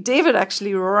 David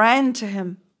actually ran to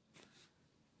him.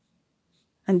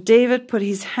 And David put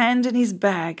his hand in his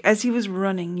bag as he was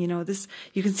running.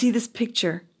 You can see this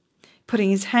picture.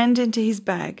 Putting his hand into his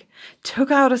bag,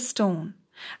 took out a stone,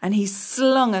 and he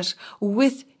slung it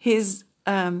with his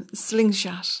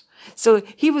slingshot. So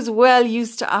he was well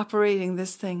used to operating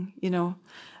this thing,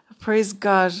 Praise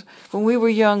God. When we were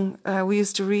young, we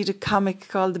used to read a comic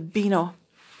called The Beano.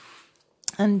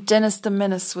 And Dennis the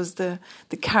Menace was the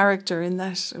character in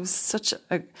that. It was such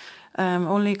a...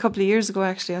 only a couple of years ago,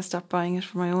 actually, I stopped buying it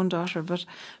for my own daughter. But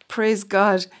praise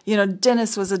God,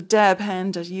 Dennis was a dab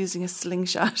hand at using a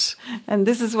slingshot. And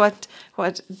this is what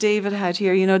David had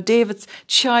here. David's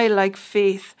childlike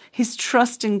faith, his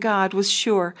trust in God was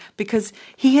sure because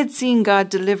he had seen God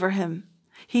deliver him.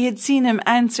 He had seen him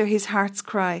answer his heart's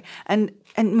cry. And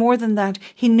more than that,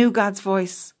 he knew God's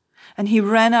voice. And he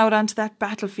ran out onto that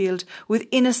battlefield with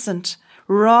innocent,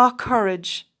 raw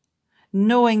courage,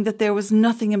 knowing that there was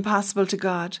nothing impossible to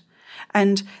God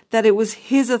and that it was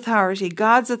his authority,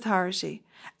 God's authority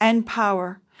and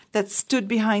power that stood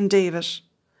behind David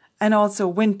and also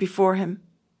went before him.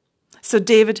 So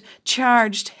David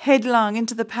charged headlong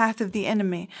into the path of the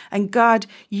enemy, and God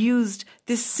used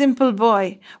this simple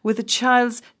boy with a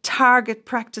child's target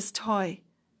practice toy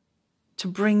to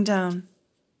bring down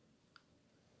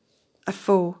a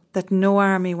foe that no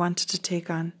army wanted to take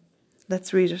on.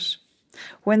 Let's read it.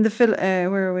 When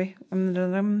where are we?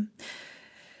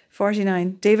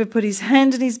 49. David put his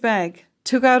hand in his bag,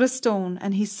 took out a stone,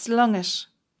 and he slung it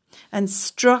and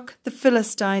struck the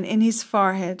Philistine in his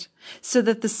forehead, so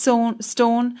that the stone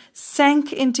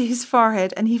sank into his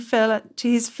forehead, and he fell on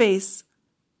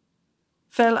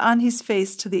his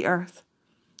face to the earth.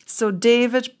 So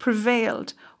David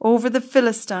prevailed over the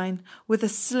Philistine with a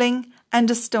sling and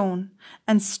a stone,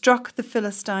 and struck the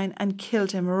Philistine and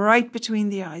killed him right between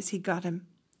the eyes. He got him.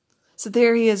 So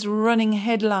there he is running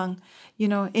headlong,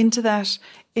 into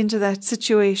that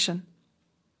situation.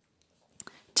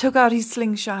 Took out his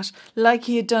slingshot like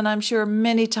he had done, I'm sure,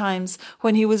 many times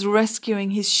when he was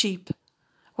rescuing his sheep,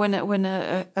 when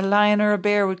a lion or a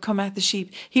bear would come at the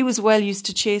sheep. He was well used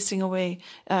to chasing away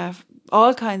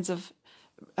all kinds of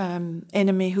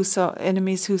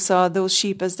enemies who saw those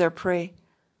sheep as their prey.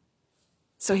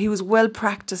 So he was well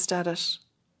practiced at it.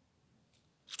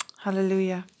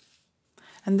 Hallelujah.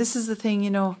 And this is the thing,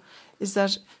 is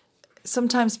that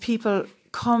sometimes people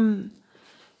come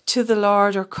to the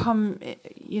Lord or come,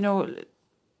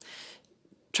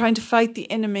 trying to fight the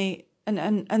enemy,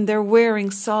 and they're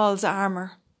wearing Saul's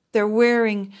armor. They're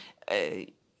wearing,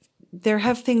 they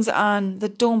have things on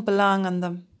that don't belong on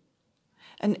them.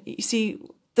 And you see,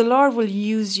 the Lord will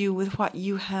use you with what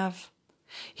you have.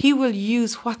 He will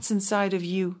use what's inside of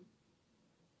you.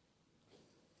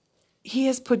 He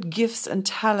has put gifts and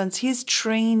talents. He has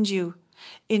trained you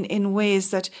in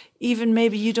ways that even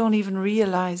maybe you don't even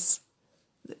realize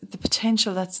the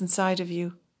potential that's inside of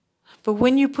you. But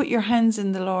when you put your hands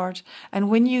in the Lord, and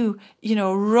when you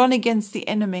run against the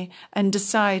enemy and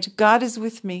decide, God is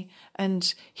with me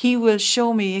and he will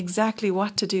show me exactly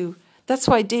what to do. That's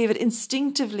why David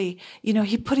instinctively,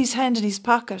 he put his hand in his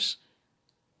pocket,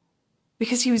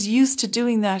 because he was used to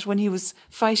doing that when he was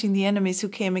fighting the enemies who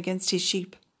came against his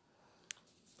sheep.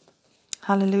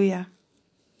 Hallelujah.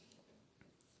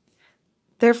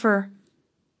 Therefore,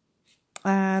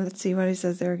 let's see what he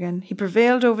says there again. He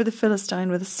prevailed over the Philistine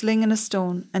with a sling and a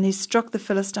stone, and he struck the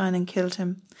Philistine and killed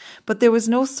him. But there was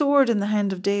no sword in the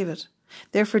hand of David.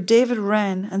 Therefore David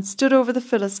ran and stood over the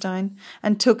Philistine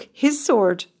and took his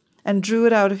sword and drew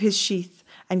it out of his sheath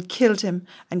and killed him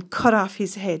and cut off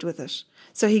his head with it.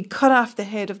 So he cut off the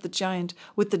head of the giant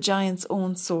with the giant's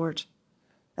own sword.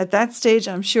 At that stage,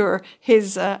 I'm sure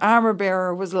his armor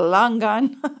bearer was long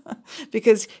gone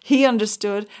because he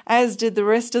understood, as did the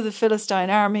rest of the Philistine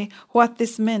army, what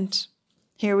this meant.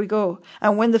 Here we go.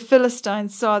 And when the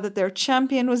Philistines saw that their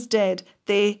champion was dead,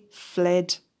 they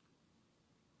fled.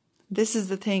 This is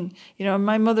the thing.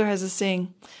 My mother has a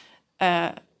saying,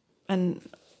 and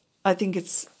I think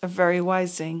it's a very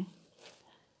wise saying,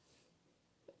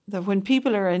 that when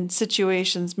people are in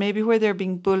situations maybe where they're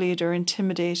being bullied or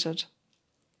intimidated,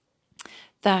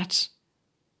 that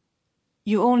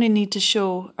you only need to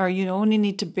show, or you only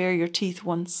need to bare your teeth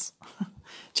once. Do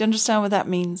you understand what that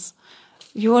means?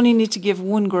 You only need to give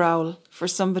one growl for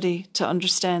somebody to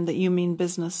understand that you mean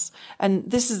business. And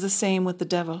this is the same with the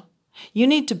devil. You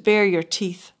need to bare your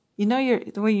teeth.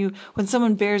 When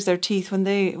someone bares their teeth, when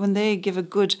they give a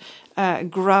good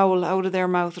growl out of their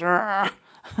mouth,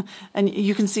 and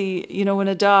you can see, when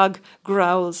a dog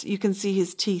growls, you can see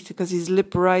his teeth because his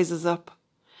lip rises up.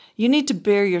 You need to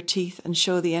bare your teeth and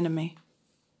show the enemy.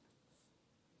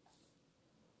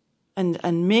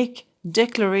 And make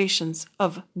declarations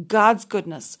of God's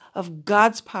goodness, of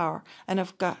God's power, and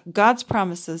of God's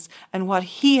promises and what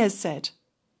he has said.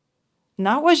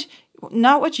 Not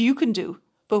what you can do,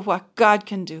 but what God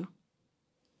can do.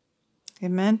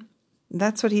 Amen.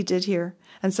 That's what he did here.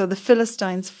 And so the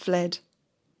Philistines fled.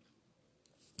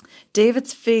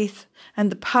 David's faith and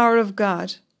the power of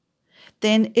God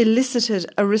then elicited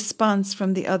a response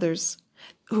from the others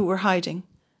who were hiding.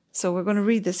 So we're going to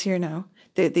read this here now.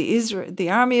 The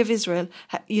army of Israel,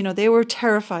 they were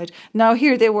terrified. Now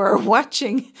here they were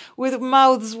watching with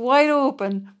mouths wide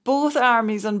open. Both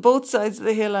armies on both sides of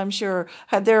the hill, I'm sure,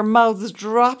 had their mouths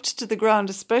dropped to the ground,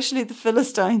 especially the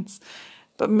Philistines.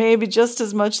 But maybe just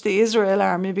as much the Israel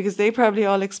army, because they probably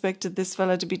all expected this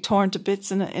fella to be torn to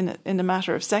bits in a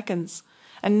matter of seconds.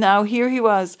 And now here he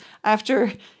was,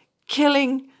 after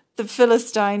killing the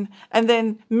Philistine and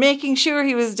then making sure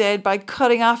he was dead by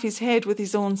cutting off his head with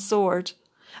his own sword.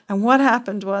 And what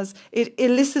happened was it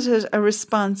elicited a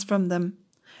response from them.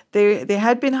 They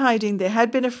had been hiding, they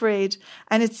had been afraid,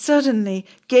 and it suddenly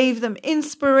gave them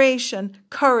inspiration,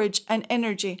 courage, and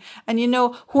energy. And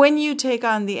when you take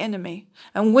on the enemy,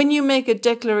 and when you make a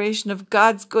declaration of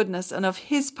God's goodness and of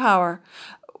his power,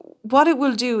 what it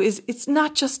will do is it's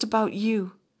not just about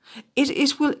you.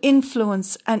 It will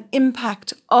influence and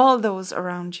impact all those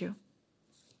around you.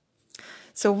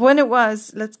 So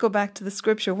let's go back to the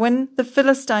scripture. When the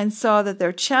Philistines saw that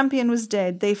their champion was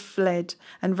dead, they fled.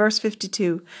 And verse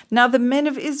 52, now the men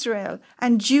of Israel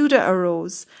and Judah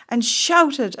arose and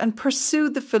shouted and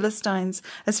pursued the Philistines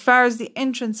as far as the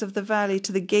entrance of the valley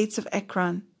to the gates of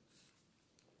Ekron.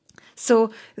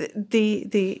 So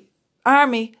the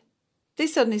army, they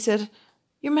suddenly said,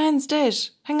 your man's dead.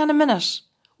 Hang on a minute.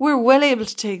 We're well able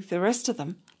to take the rest of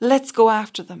them. Let's go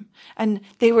after them. And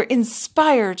they were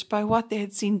inspired by what they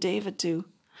had seen David do.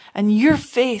 And your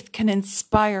faith can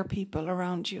inspire people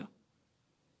around you.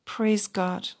 Praise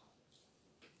God.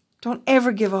 Don't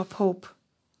ever give up hope.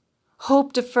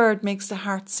 Hope deferred makes the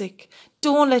heart sick.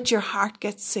 Don't let your heart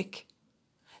get sick.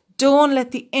 Don't let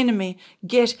the enemy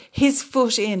get his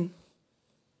foot in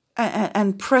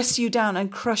and press you down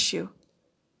and crush you.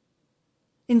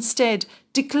 Instead,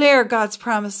 declare God's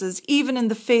promises, even in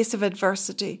the face of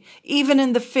adversity, even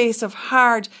in the face of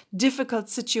hard, difficult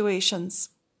situations.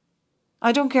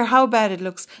 I don't care how bad it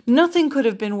looks. Nothing could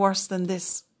have been worse than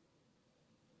this.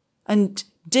 And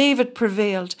David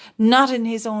prevailed, not in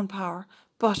his own power,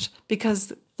 but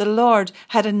because the Lord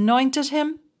had anointed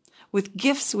him with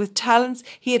gifts, with talents.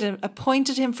 He had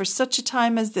appointed him for such a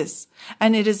time as this.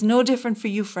 And it is no different for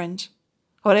you, friend.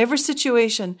 Whatever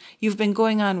situation you've been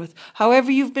going on with, however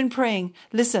you've been praying,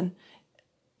 listen,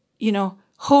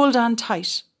 hold on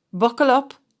tight, buckle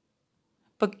up,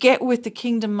 but get with the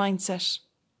kingdom mindset.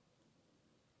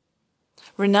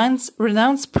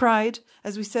 Renounce pride.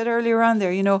 As we said earlier on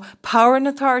there, power and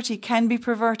authority can be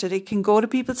perverted. It can go to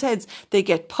people's heads. They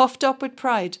get puffed up with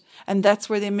pride, and that's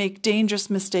where they make dangerous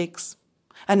mistakes.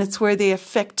 And it's where they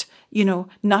affect,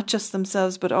 not just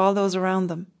themselves, but all those around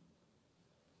them.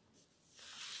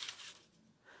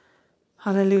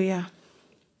 Hallelujah.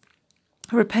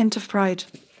 Repent of pride.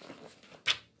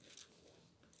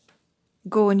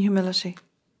 Go in humility.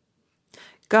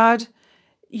 God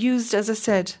used, as I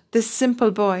said, this simple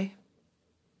boy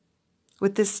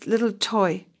with this little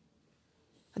toy,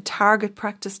 a target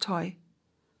practice toy,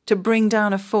 to bring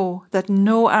down a foe that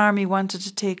no army wanted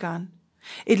to take on.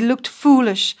 It looked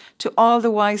foolish to all the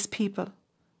wise people,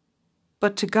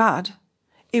 but to God,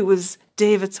 it was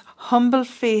David's humble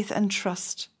faith and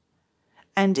trust,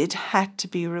 and it had to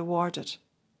be rewarded.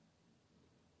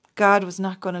 God was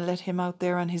not going to let him out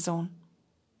there on his own.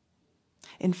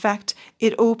 In fact,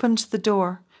 it opened the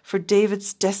door for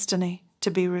David's destiny to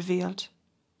be revealed.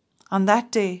 On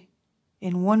that day,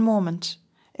 in one moment,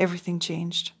 everything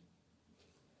changed.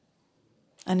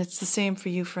 And it's the same for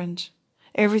you, friend.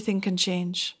 Everything can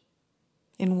change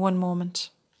in one moment.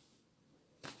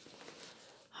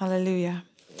 Hallelujah.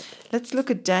 Let's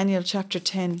look at Daniel chapter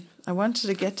 10. I wanted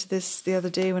to get to this the other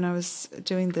day when I was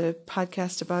doing the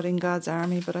podcast about In God's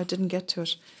Army, but I didn't get to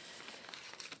it.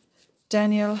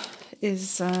 Daniel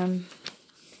is the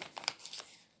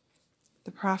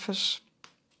prophet.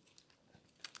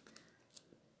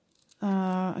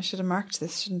 I should have marked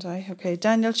this, shouldn't I? Okay,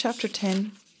 Daniel chapter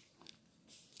 10.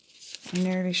 I'm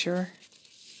nearly sure.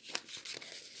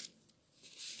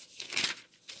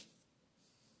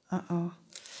 Uh-oh.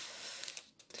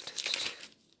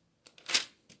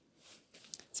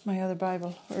 It's my other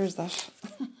Bible. Where is that?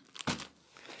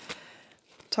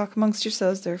 Talk amongst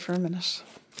yourselves there for a minute.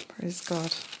 Praise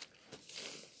God.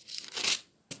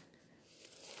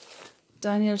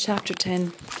 Daniel chapter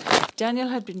 10. Daniel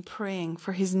had been praying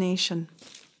for his nation,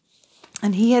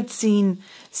 and he had seen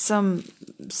some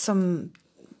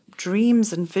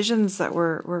dreams and visions that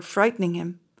were frightening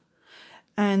him.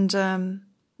 And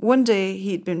one day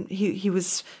he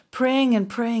was praying and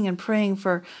praying and praying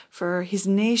for his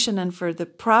nation and for the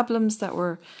problems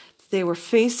that they were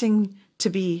facing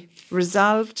to be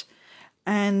resolved.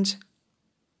 And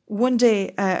one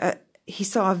day he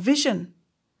saw a vision,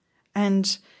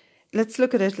 and let's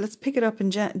look at it. Let's pick it up in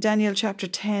Daniel chapter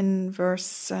 10,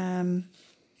 verse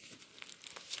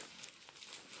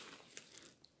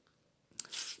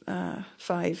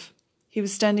 5. He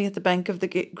was standing at the bank of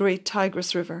the great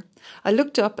Tigris River. I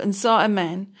looked up and saw a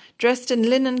man dressed in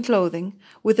linen clothing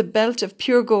with a belt of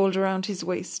pure gold around his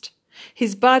waist.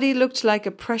 His body looked like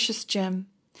a precious gem.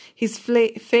 His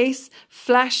face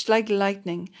flashed like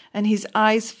lightning, and his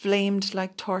eyes flamed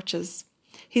like torches.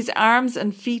 His arms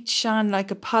and feet shone like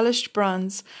a polished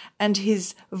bronze, and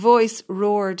his voice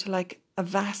roared like a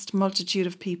vast multitude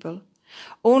of people.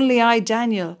 Only I,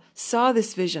 Daniel, saw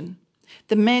this vision.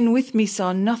 The men with me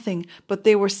saw nothing, but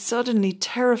they were suddenly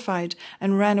terrified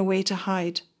and ran away to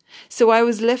hide. So I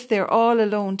was left there all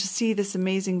alone to see this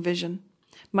amazing vision.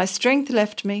 My strength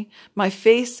left me, my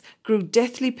face grew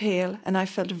deathly pale, and I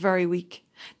felt very weak.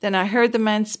 Then I heard the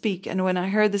man speak, and when I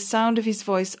heard the sound of his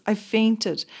voice, I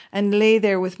fainted and lay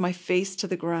there with my face to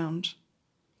the ground.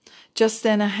 Just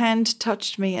then a hand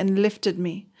touched me and lifted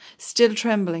me, still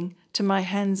trembling, to my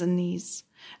hands and knees.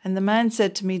 And the man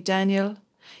said to me, Daniel,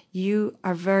 you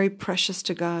are very precious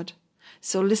to God,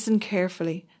 so listen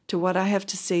carefully to what I have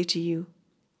to say to you.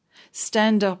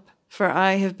 Stand up, for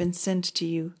I have been sent to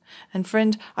you. And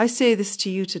friend, I say this to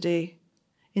you today,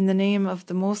 in the name of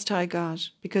the Most High God,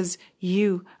 because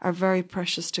you are very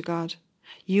precious to God.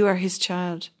 You are his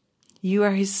child. You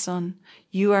are his son.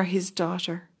 You are his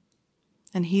daughter.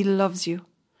 And he loves you,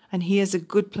 and he has a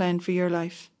good plan for your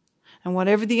life. And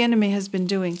whatever the enemy has been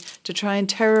doing to try and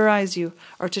terrorize you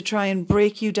or to try and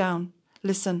break you down,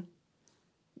 listen,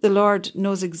 the Lord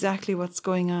knows exactly what's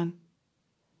going on.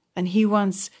 And he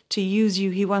wants to use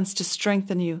you. He wants to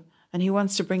strengthen you. And he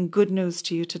wants to bring good news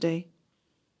to you today.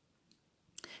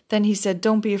 Then he said,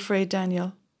 don't be afraid,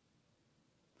 Daniel.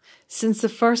 Since the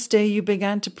first day you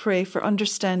began to pray for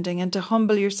understanding and to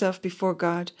humble yourself before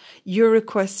God, your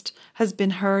request has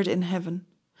been heard in heaven.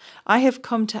 I have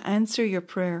come to answer your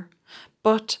prayer.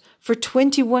 But for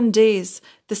 21 days,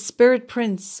 the spirit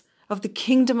prince of the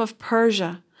kingdom of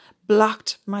Persia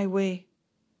blocked my way.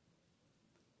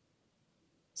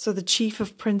 So the chief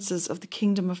of princes of the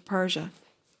kingdom of Persia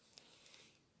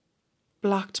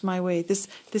blocked my way. This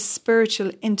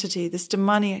spiritual entity, this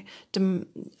demonic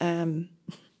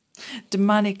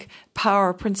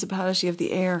power, principality of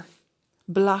the air,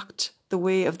 blocked the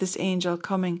way of this angel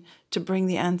coming to bring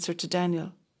the answer to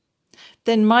Daniel.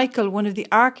 Then Michael, one of the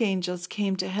archangels,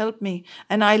 came to help me,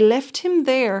 and I left him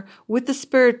there with the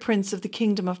spirit prince of the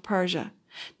kingdom of Persia.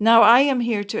 Now I am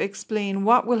here to explain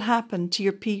what will happen to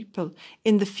your people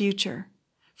in the future,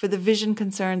 for the vision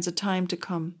concerns a time to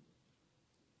come.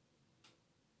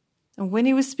 And when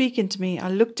he was speaking to me, I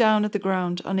looked down at the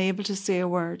ground, unable to say a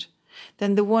word.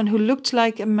 Then the one who looked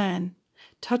like a man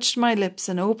touched my lips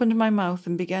and opened my mouth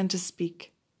and began to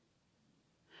speak.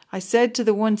 I said to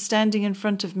the one standing in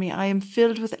front of me, I am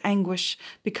filled with anguish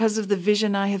because of the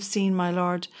vision I have seen, my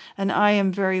Lord, and I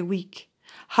am very weak.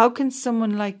 How can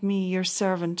someone like me, your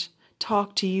servant,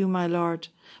 talk to you, my Lord?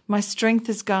 My strength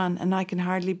is gone and I can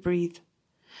hardly breathe.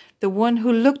 The one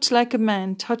who looked like a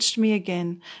man touched me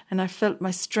again, and I felt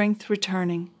my strength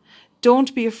returning.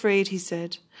 Don't be afraid, he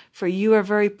said, for you are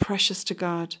very precious to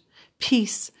God.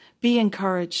 Peace, be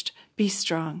encouraged, be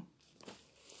strong.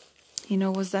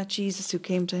 Was that Jesus who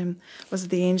came to him? Was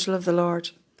it the angel of the Lord?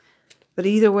 But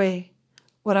either way,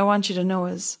 what I want you to know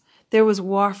is there was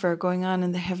warfare going on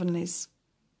in the heavenlies.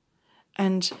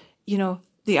 And,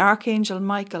 the archangel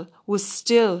Michael was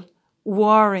still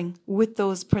warring with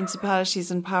those principalities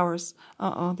and powers.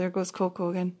 There goes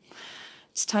Coco again.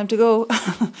 It's time to go.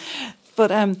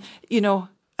 But, and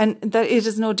that it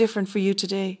is no different for you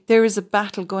today. There is a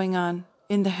battle going on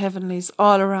in the heavenlies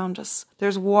all around us.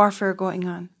 There's warfare going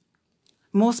on.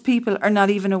 Most people are not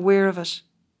even aware of it.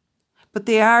 But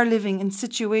they are living in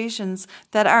situations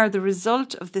that are the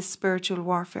result of this spiritual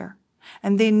warfare.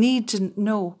 And they need to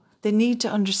know, they need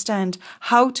to understand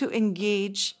how to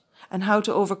engage and how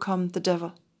to overcome the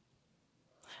devil.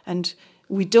 And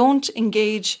we don't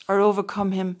engage or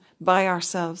overcome him by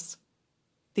ourselves.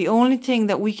 The only thing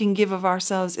that we can give of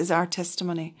ourselves is our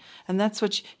testimony. And that's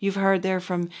what you've heard there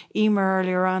from Emer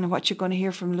earlier on, and what you're going to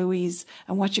hear from Louise,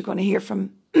 and what you're going to hear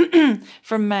from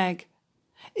from Meg,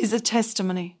 is a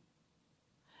testimony.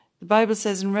 The Bible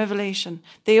says in Revelation,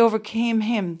 they overcame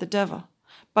him, the devil,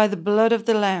 by the blood of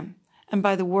the Lamb and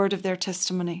by the word of their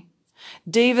testimony.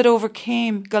 David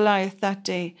overcame Goliath that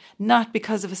day, not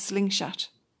because of a slingshot.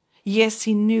 Yes,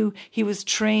 he knew, he was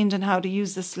trained in how to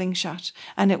use the slingshot,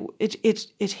 and it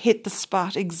hit the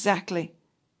spot exactly.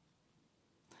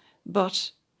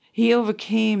 But he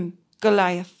overcame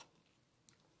Goliath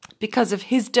because of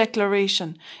his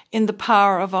declaration in the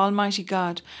power of Almighty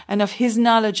God and of his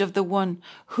knowledge of the one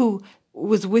who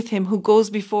was with him, who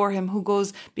goes before him, who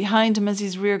goes behind him as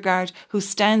his rear guard, who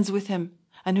stands with him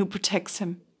and who protects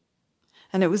him.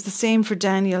 And it was the same for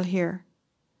Daniel here.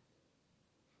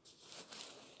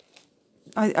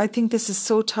 I think this is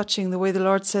so touching, the way the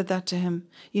Lord said that to him.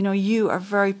 You are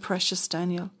very precious,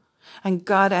 Daniel. And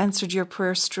God answered your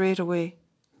prayer straight away.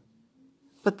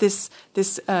 But this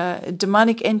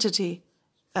demonic entity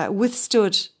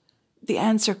withstood the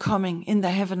answer coming in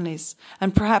the heavenlies.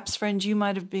 And perhaps, friend, you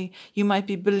might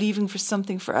be believing for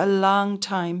something for a long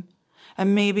time.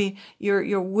 And maybe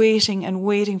you're waiting and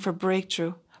waiting for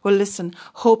breakthrough. Well, listen,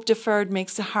 hope deferred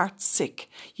makes the heart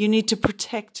sick. You need to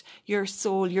protect your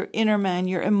soul, your inner man,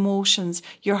 your emotions,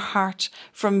 your heart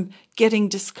from getting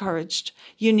discouraged.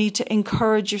 You need to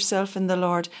encourage yourself in the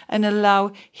Lord and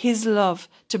allow his love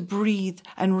to breathe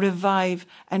and revive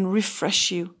and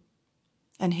refresh you.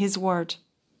 And his word,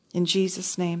 in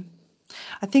Jesus' name.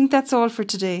 I think that's all for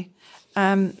today.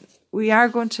 We are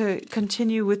going to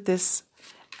continue with this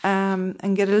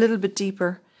and get a little bit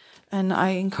deeper. And I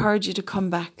encourage you to come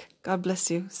back. God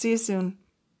bless you. See you soon.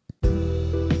 I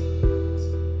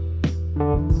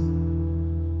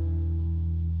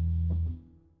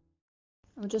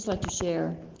would just like to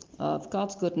share of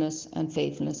God's goodness and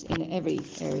faithfulness in every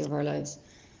area of our lives.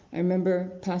 I remember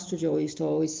Pastor Joe used to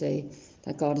always say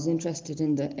that God is interested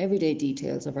in the everyday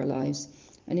details of our lives,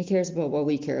 and he cares about what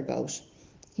we care about.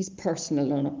 He's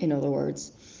personal, in other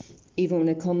words. Even when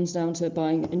it comes down to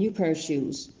buying a new pair of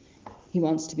shoes, he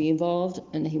wants to be involved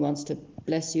and he wants to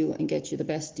bless you and get you the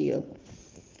best deal.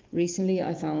 Recently,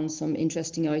 I found some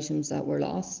interesting items that were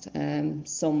lost.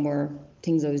 Some were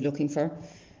things I was looking for,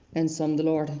 and some the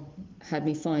Lord had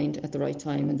me find at the right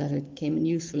time, and that it came in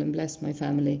useful and blessed my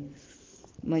family.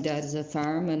 My dad has a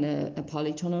farm and a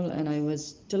polytunnel, and I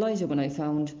was delighted when I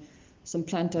found some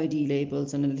plant ID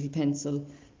labels and a little pencil,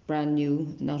 brand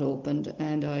new, not opened,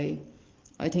 and I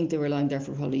think they were lying there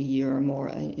for probably a year or more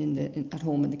at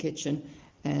home in the kitchen,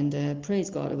 and praise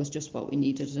God, it was just what we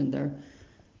needed in there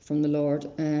from the Lord.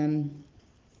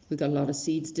 We got a lot of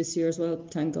seeds this year as well,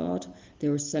 thank God. They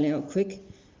were selling out quick,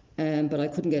 but I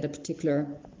couldn't get a particular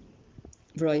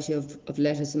variety of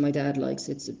lettuce and my dad likes.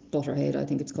 It's a Butterhead, I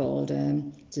think it's called.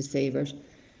 It's his favourite.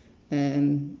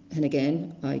 And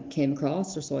again, I came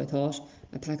across, or so I thought,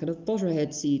 a packet of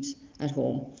Butterhead seeds at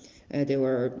home. They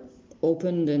were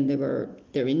opened and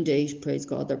they're in date, praise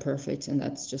God, they're perfect, and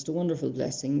that's just a wonderful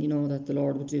blessing, that the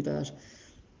Lord would do that.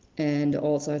 And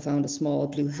also I found a small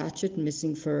blue hatchet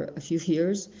missing for a few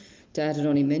years. Dad had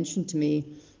only mentioned to me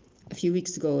a few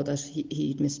weeks ago that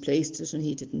he'd misplaced it and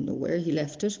he didn't know where he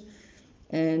left it.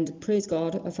 And praise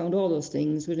God, I found all those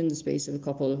things within the space of a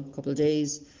couple of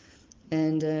days.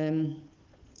 And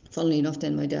funnily enough,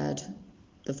 then my dad,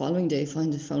 the following day,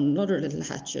 found another little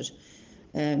hatchet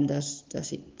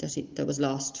that was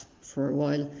lost for a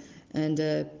while.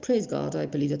 And praise God, I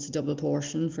believe it's a double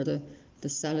portion for the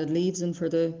salad leaves and for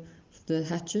the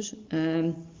hatchet.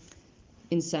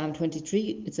 In Psalm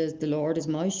 23, it says, "The Lord is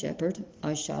my shepherd,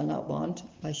 I shall not want,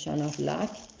 I shall not lack."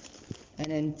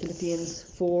 And in Philippians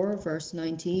 4, verse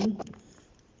 19,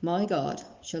 "My God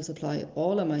shall supply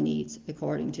all of my needs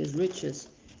according to his riches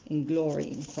in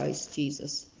glory in Christ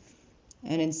Jesus."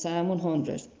 And in Psalm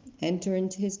 100, "Enter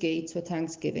into his gates with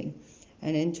thanksgiving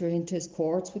and enter into his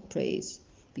courts with praise.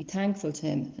 Be thankful to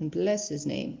him and bless his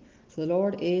name. For the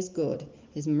Lord is good,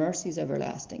 his mercy is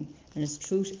everlasting, and his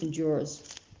truth endures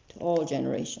to all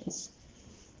generations."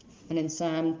 And in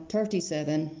Psalm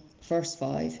 37, verse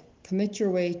 5, "Commit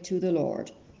your way to the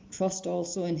Lord, trust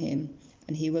also in him,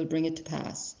 and he will bring it to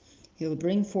pass. He will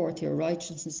bring forth your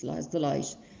righteousness as the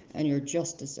light, and your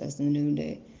justice as the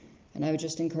noonday." And I would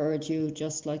just encourage you,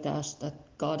 just like that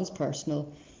God is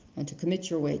personal, and to commit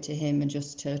your way to him and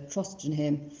just to trust in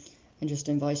him and just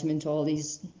invite him into all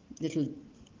these little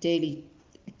daily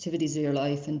activities of your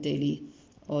life and daily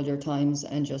all your times,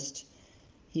 and just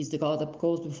he's the God that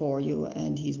goes before you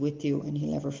and he's with you and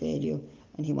he'll never fail you,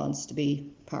 and he wants to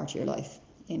be part of your life.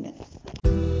 Amen.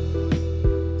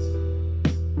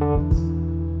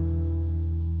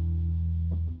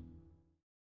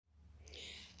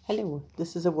 Hello,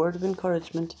 this is a word of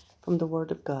encouragement from the Word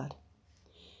of God.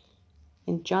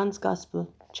 In John's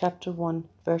Gospel, chapter 1,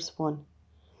 verse 1,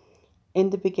 "In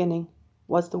the beginning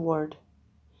was the Word,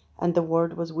 and the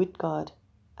Word was with God,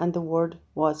 and the Word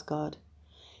was God.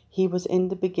 He was in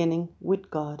the beginning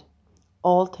with God.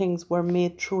 All things were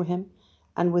made through him,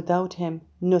 and without him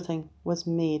nothing was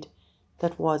made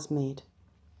that was made."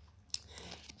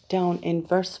 Down in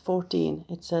verse 14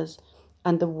 it says,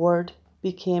 "And the Word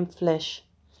became flesh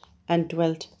and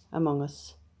dwelt among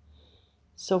us."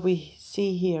 So we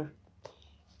see here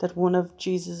that one of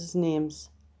Jesus' names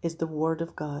is the Word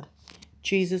of God.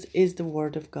 Jesus is the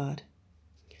Word of God.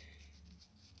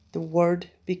 The Word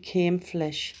became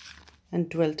flesh and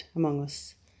dwelt among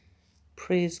us.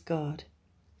 Praise God.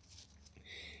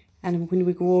 And when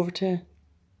we go over to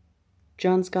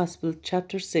John's Gospel,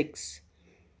 chapter 6,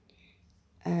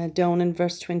 down in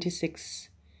verse 26,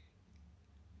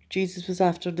 Jesus was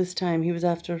after this time, he was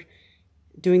after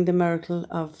doing the miracle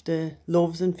of the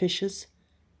loaves and fishes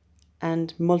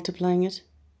and multiplying it,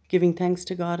 giving thanks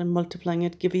to God and multiplying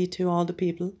it, giving it to all the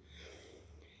people.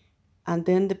 And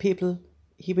then the people,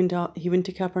 he went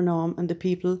to Capernaum, and the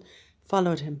people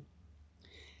followed him.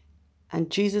 And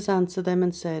Jesus answered them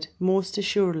and said, "Most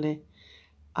assuredly,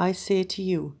 I say to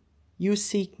you, you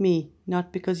seek me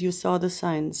not because you saw the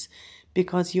signs,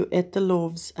 because you ate the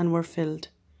loaves and were filled."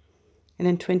 And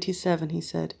in 27 he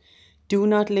said, "Do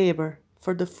not labor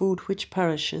for the food which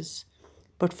perishes,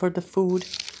 but for the food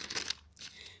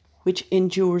which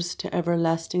endures to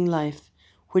everlasting life,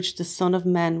 which the Son of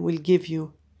Man will give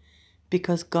you,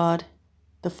 because God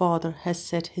the Father has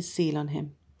set his seal on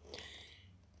him."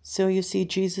 So you see,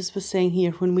 Jesus was saying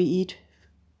here, when we eat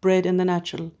bread in the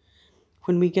natural,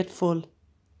 when we get full,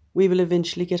 we will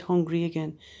eventually get hungry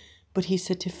again. But he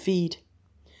said to feed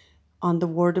on the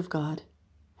Word of God.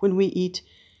 When we eat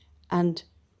and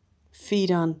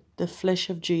feed on the flesh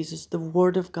of Jesus, the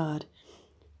Word of God,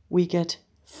 we get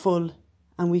full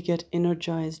and we get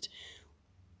energized.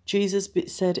 Jesus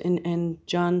said in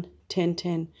John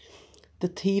 10:10, "The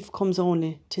thief comes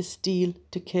only to steal,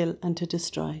 to kill, and to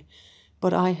destroy.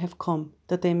 But I have come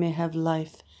that they may have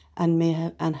life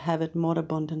and have it more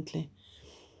abundantly.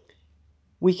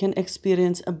 We can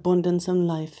experience abundance in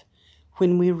life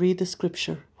when we read the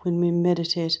scripture, when we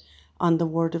meditate on the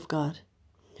word of God.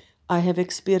 I have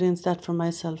experienced that for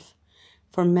myself.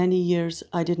 For many years,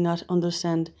 I did not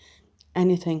understand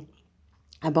anything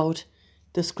about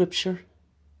the scripture,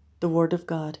 the word of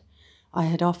God. I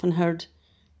had often heard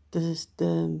the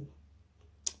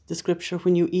scripture,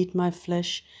 when you eat my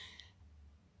flesh,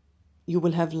 you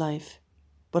will have life.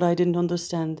 But I didn't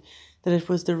understand that it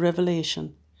was the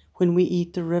revelation. When we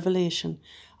eat the revelation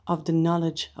of the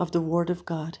knowledge of the word of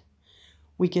God,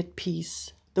 we get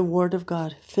peace. The word of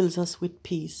God fills us with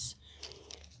peace.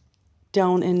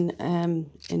 Down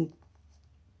in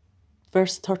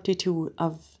verse 32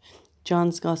 of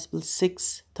John's Gospel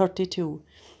 6:32,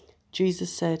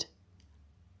 Jesus said,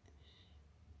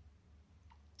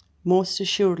 "Most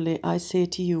assuredly I say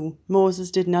to you,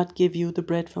 Moses did not give you the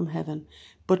bread from heaven,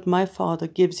 but my Father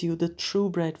gives you the true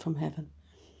bread from heaven."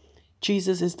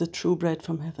 Jesus is the true bread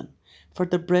from heaven. For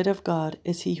the bread of God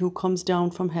is he who comes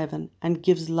down from heaven and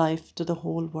gives life to the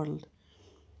whole world.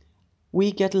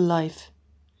 We get life.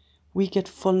 We get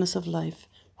fullness of life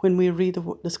when we read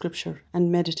the scripture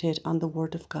and meditate on the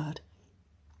word of God.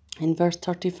 In verse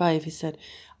 35, he said,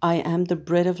 "I am the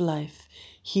bread of life.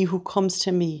 He who comes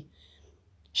to me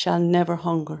shall never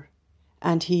hunger,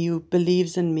 and he who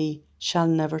believes in me shall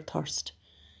never thirst."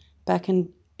 Back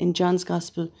in John's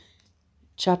Gospel,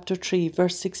 chapter 3,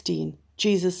 verse 16,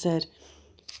 Jesus said,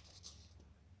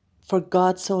 "For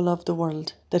God so loved the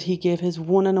world that he gave his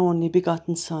one and only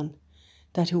begotten Son,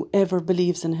 that whoever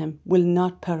believes in him will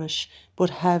not perish, but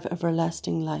have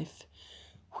everlasting life."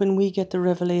 When we get the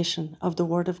revelation of the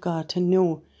word of God, to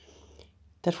know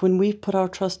that when we put our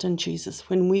trust in Jesus,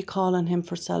 when we call on him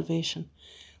for salvation,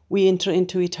 we enter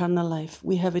into eternal life.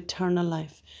 We have eternal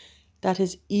life. That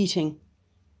is eating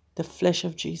the flesh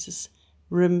of Jesus,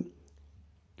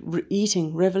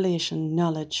 eating revelation,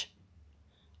 knowledge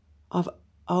of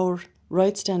our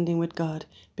right standing with God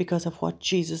because of what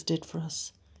Jesus did for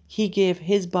us. He gave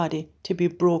his body to be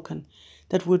broken,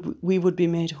 that we would be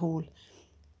made whole.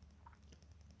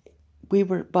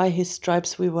 By his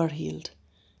stripes we were healed.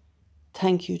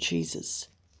 Thank you, Jesus.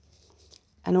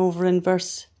 And over in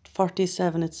verse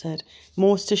 47 it said,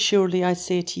 "Most assuredly I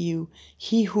say to you,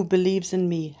 he who believes in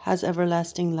me has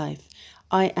everlasting life.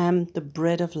 I am the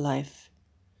bread of life.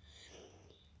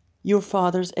 Your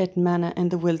fathers ate manna in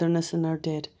the wilderness and are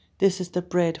dead. This is the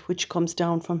bread which comes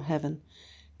down from heaven,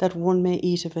 that one may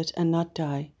eat of it and not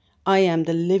die. I am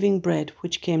the living bread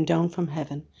which came down from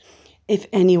heaven. If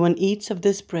anyone eats of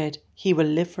this bread, he will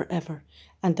live forever.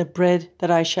 And the bread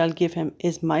that I shall give him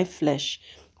is my flesh,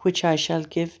 which I shall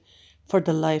give for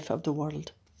the life of the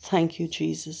world." Thank you,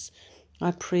 Jesus.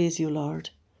 I praise you,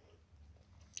 Lord.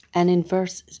 And in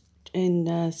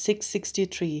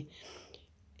 6:63,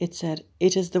 it said,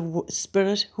 "It is the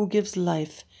Spirit who gives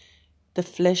life. The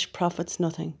flesh profits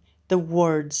nothing. The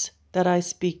words that I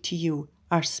speak to you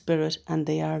are spirit and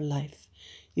they are life."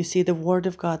 You see, the word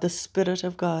of God, the Spirit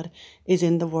of God is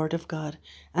in the word of God.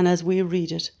 And as we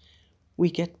read it, we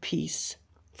get peace.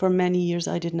 For many years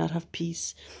I did not have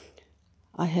peace.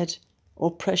 I had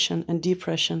oppression and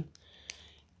depression,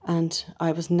 and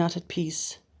I was not at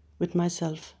peace with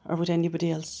myself or with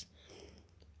anybody else.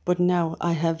 But now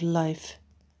I have life.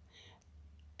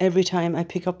 Every time I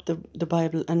pick up the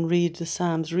Bible and read the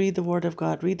Psalms, read the Word of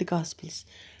God, read the Gospels,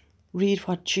 read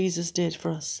what Jesus did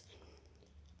for us,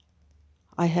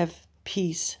 I have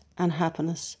peace and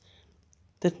happiness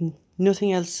that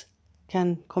nothing else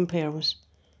can compare with.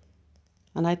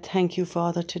 And I thank you,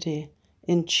 Father, today,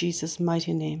 in Jesus'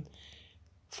 mighty name,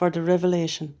 for the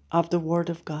revelation of the Word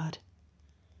of God.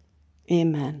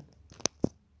 Amen.